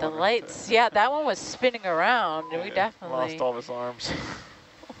pretty with the lights. Yeah, that one was spinning around, and we definitely lost all of his arms.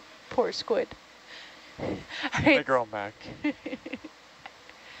 Poor squid. They grow back.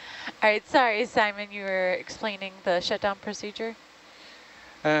 All right, sorry, Simon, you were explaining the shutdown procedure?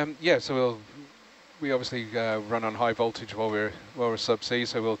 Yeah, so we obviously run on high voltage while we're subsea,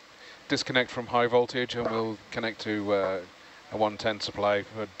 so we'll disconnect from high voltage and we'll connect to a 110 supply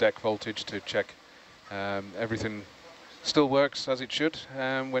for deck voltage to check everything still works as it should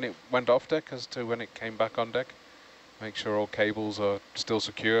when it went off deck as to when it came back on deck. Make sure all cables are still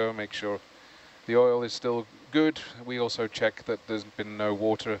secure, make sure the oil is still good. We also check that there's been no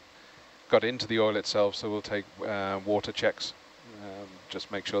water got into the oil itself, so we'll take water checks.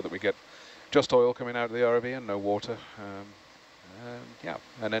 Just make sure that we get just oil coming out of the ROV and no water. Yeah,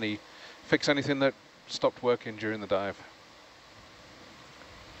 and fix anything that stopped working during the dive.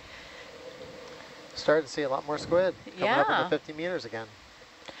 Started to see a lot more squid coming up into 50 meters again.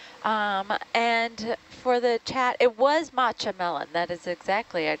 And for the chat, it was matcha melon. That is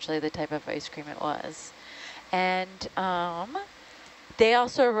exactly actually the type of ice cream it was. And they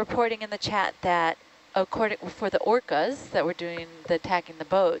also are reporting in the chat that for the orcas that were doing the attacking the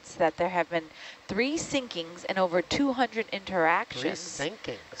boats, that there have been 3 sinkings and over 200 interactions. 3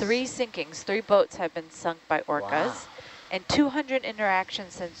 sinkings? 3 sinkings. 3 boats have been sunk by orcas. Wow. And 200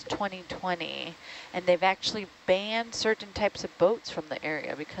 interactions since 2020. And they've actually banned certain types of boats from the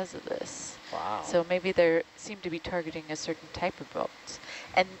area because of this. Wow. So maybe they seem to be targeting a certain type of boats.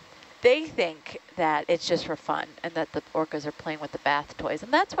 And they think that it's just for fun and that the orcas are playing with the bath toys.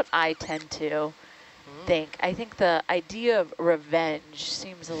 And that's what I tend to think. I think the idea of revenge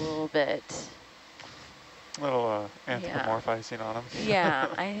seems a little bit... A little anthropomorphizing on them. Yeah,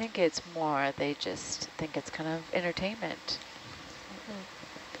 I think it's more, they just think it's kind of entertainment.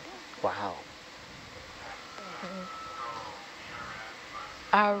 Wow.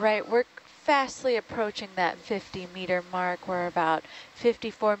 All right, we're fastly approaching that 50-meter mark. We're about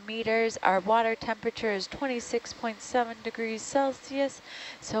 54 meters. Our water temperature is 26.7 degrees Celsius.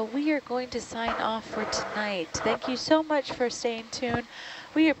 So we are going to sign off for tonight. Thank you so much for staying tuned.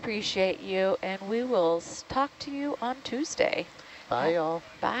 We appreciate you, and we will talk to you on Tuesday. Bye, y'all.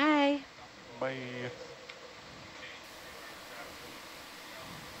 Bye. Bye.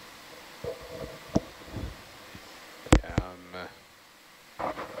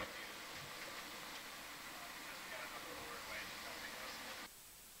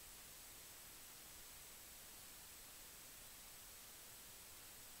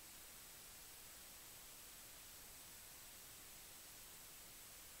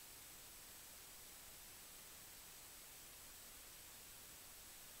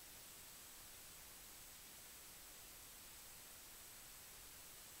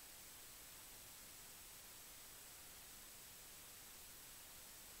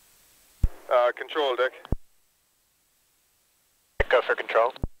 Control deck. Go for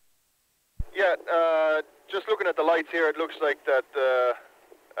control. Yeah, just looking at the lights here, it looks like that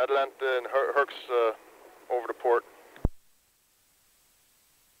Atlanta and Herc's over the port.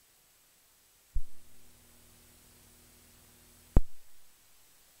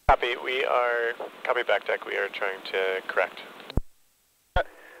 Copy, copy back deck, we are trying to correct.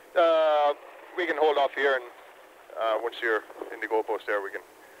 We can hold off here, and once you're in the goalpost there, we can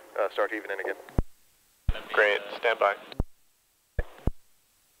start heaving in again. Great, stand by.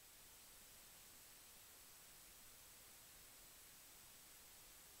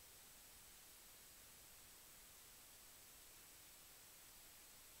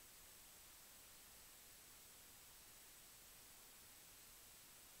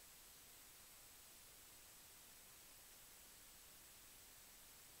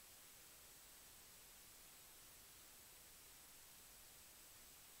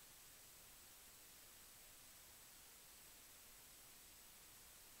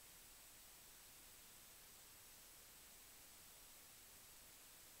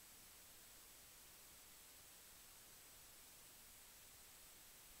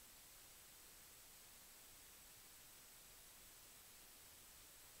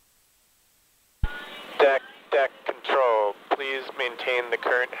 Deck control, please maintain the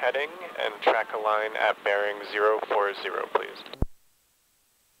current heading and track a line at bearing 040, please.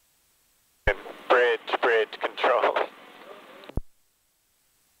 And bridge control.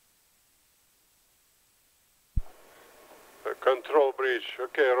 Control bridge,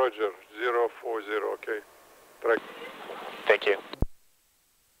 okay, roger, 040, okay. Track. Thank you.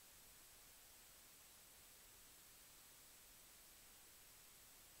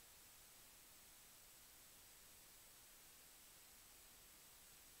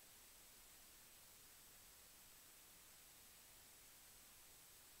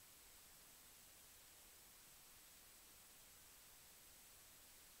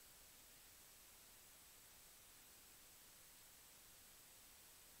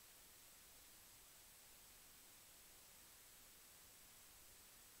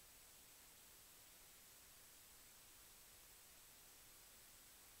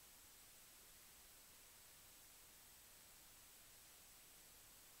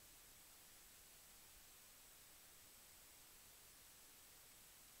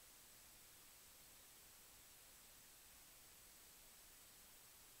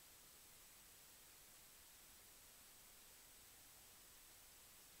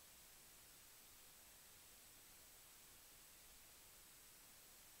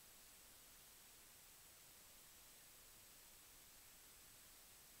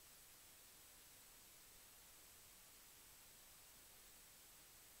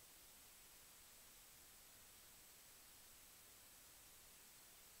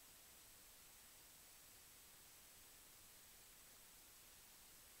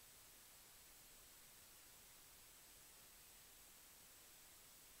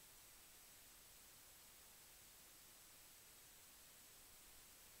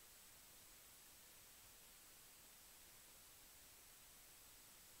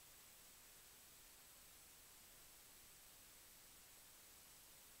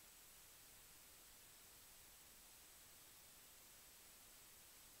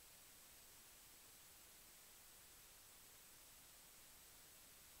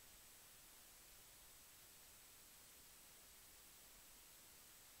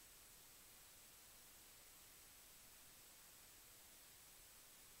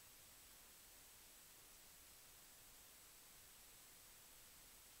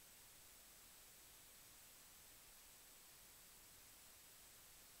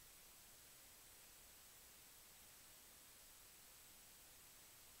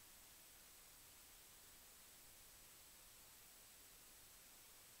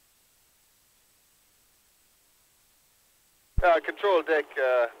 Yeah, control deck.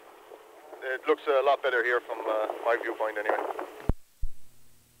 It looks a lot better here from my viewpoint anyway.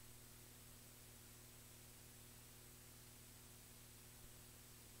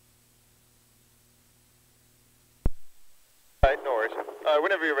 Alright, no worries.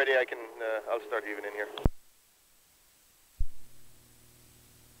 Whenever you're ready, I'll start heaving in here.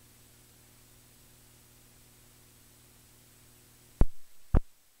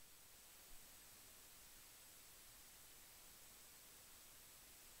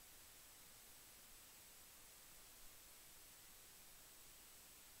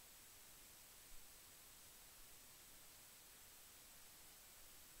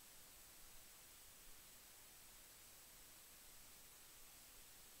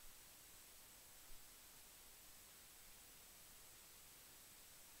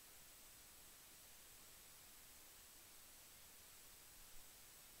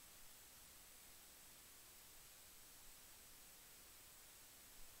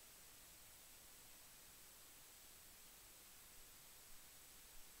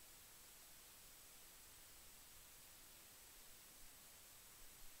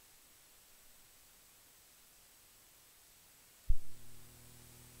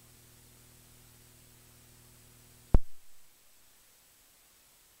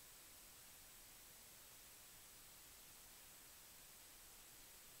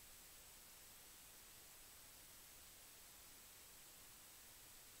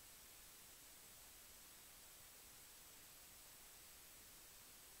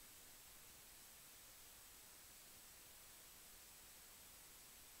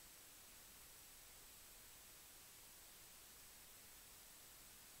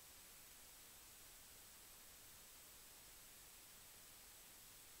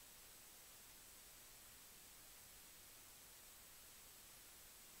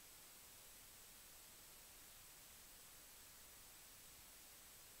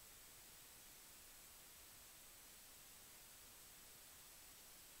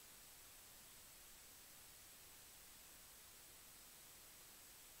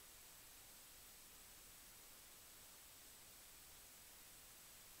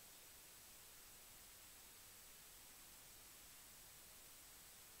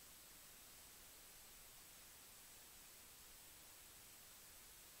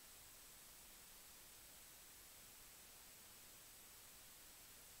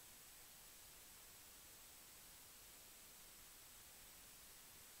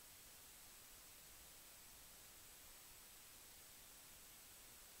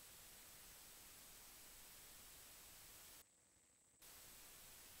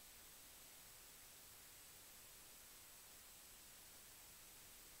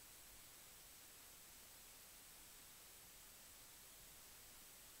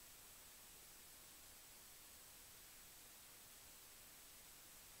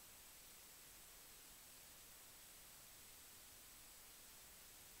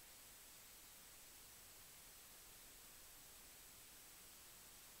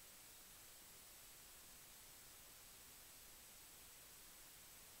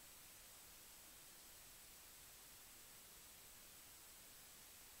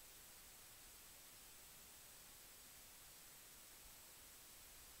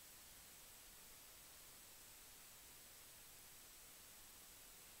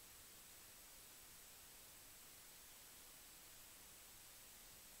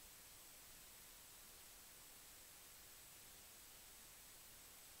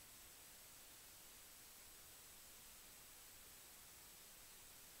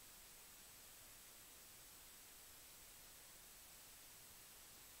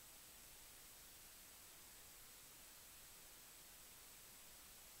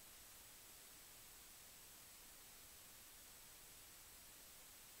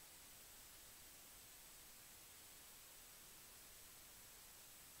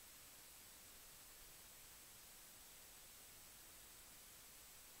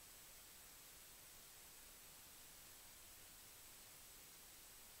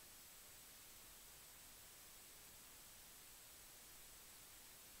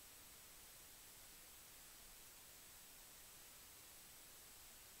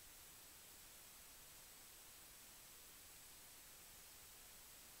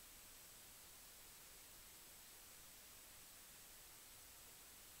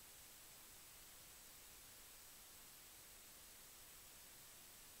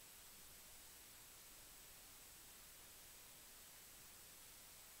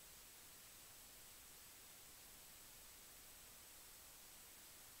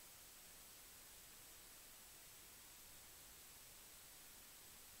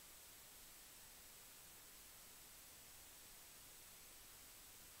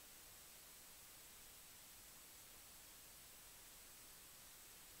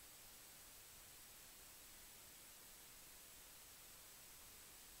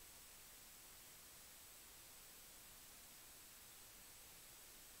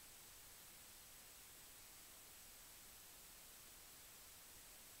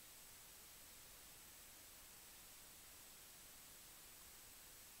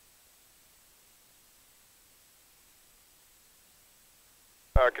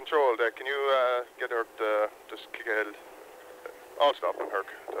 Control deck, can you get Herc to just kick ahead? I'll stop him, Herc.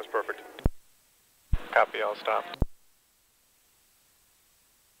 That's perfect. Copy, I'll stop.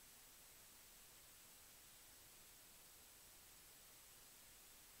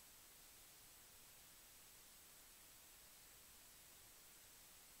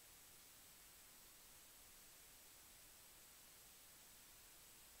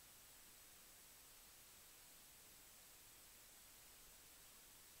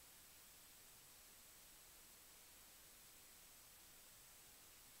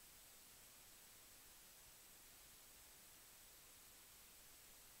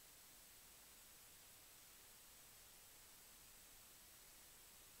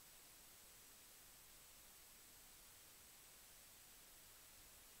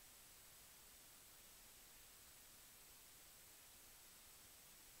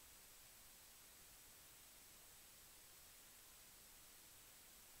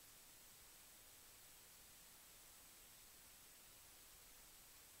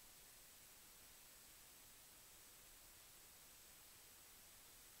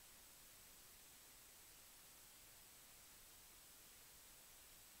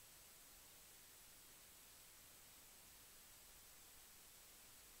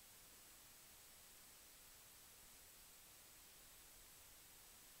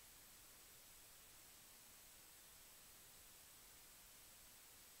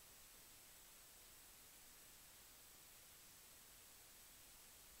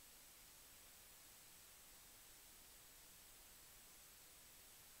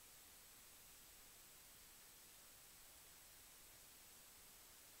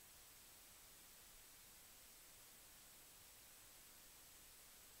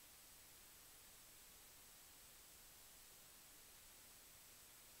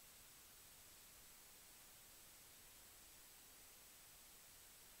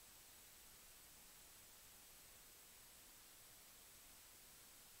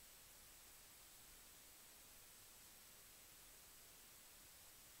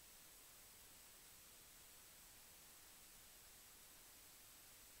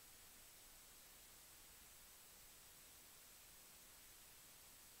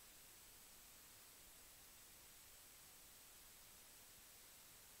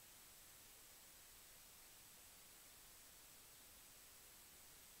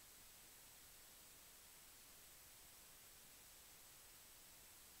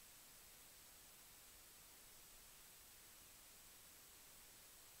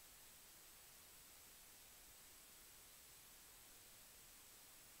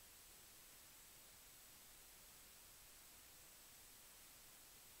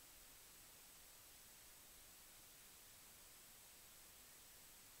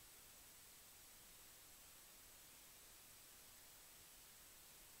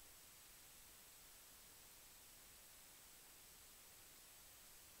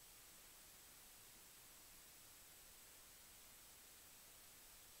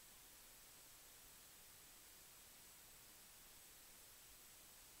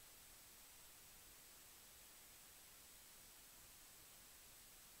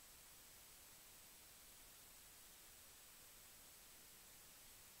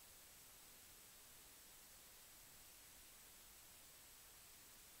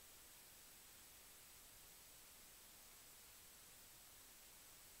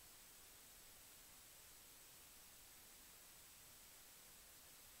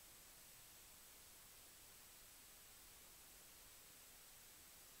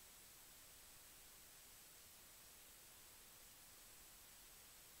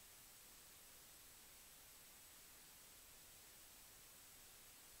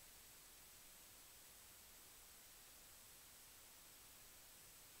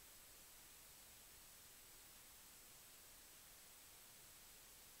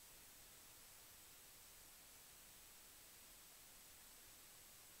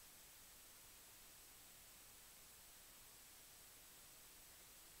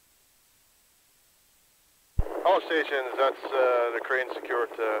 All stations, that's the crane secured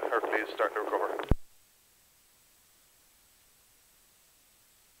Hercules starting to recover.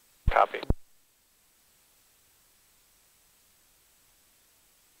 Copy.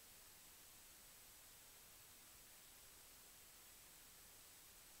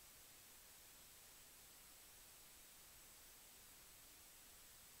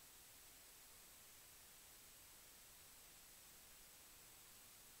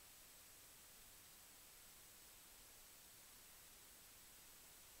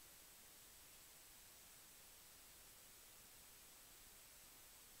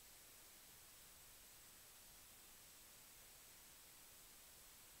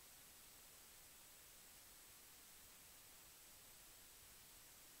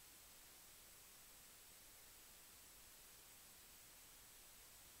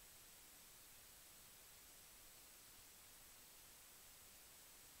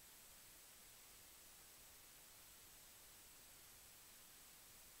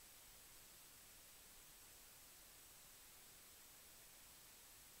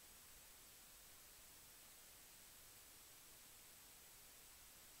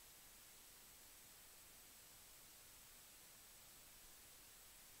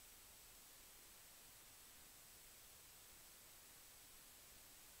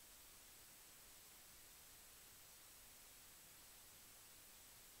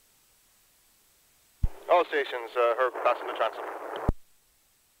 all stations, Herc passing the transom.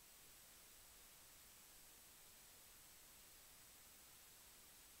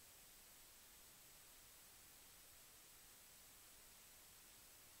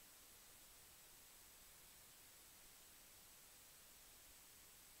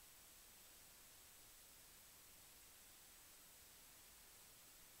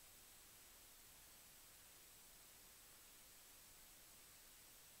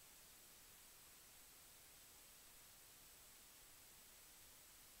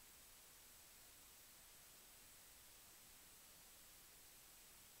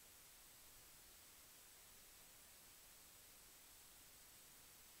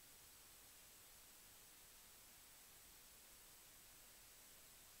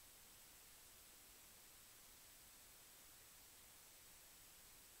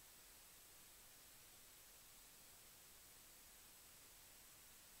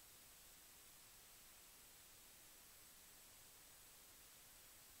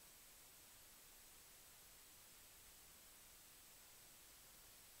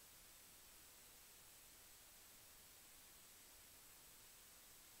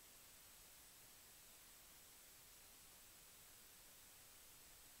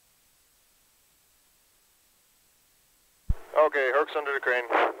 Okay, Herc's under the crane,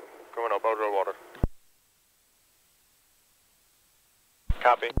 coming up out of the water.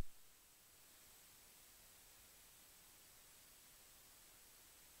 Copy.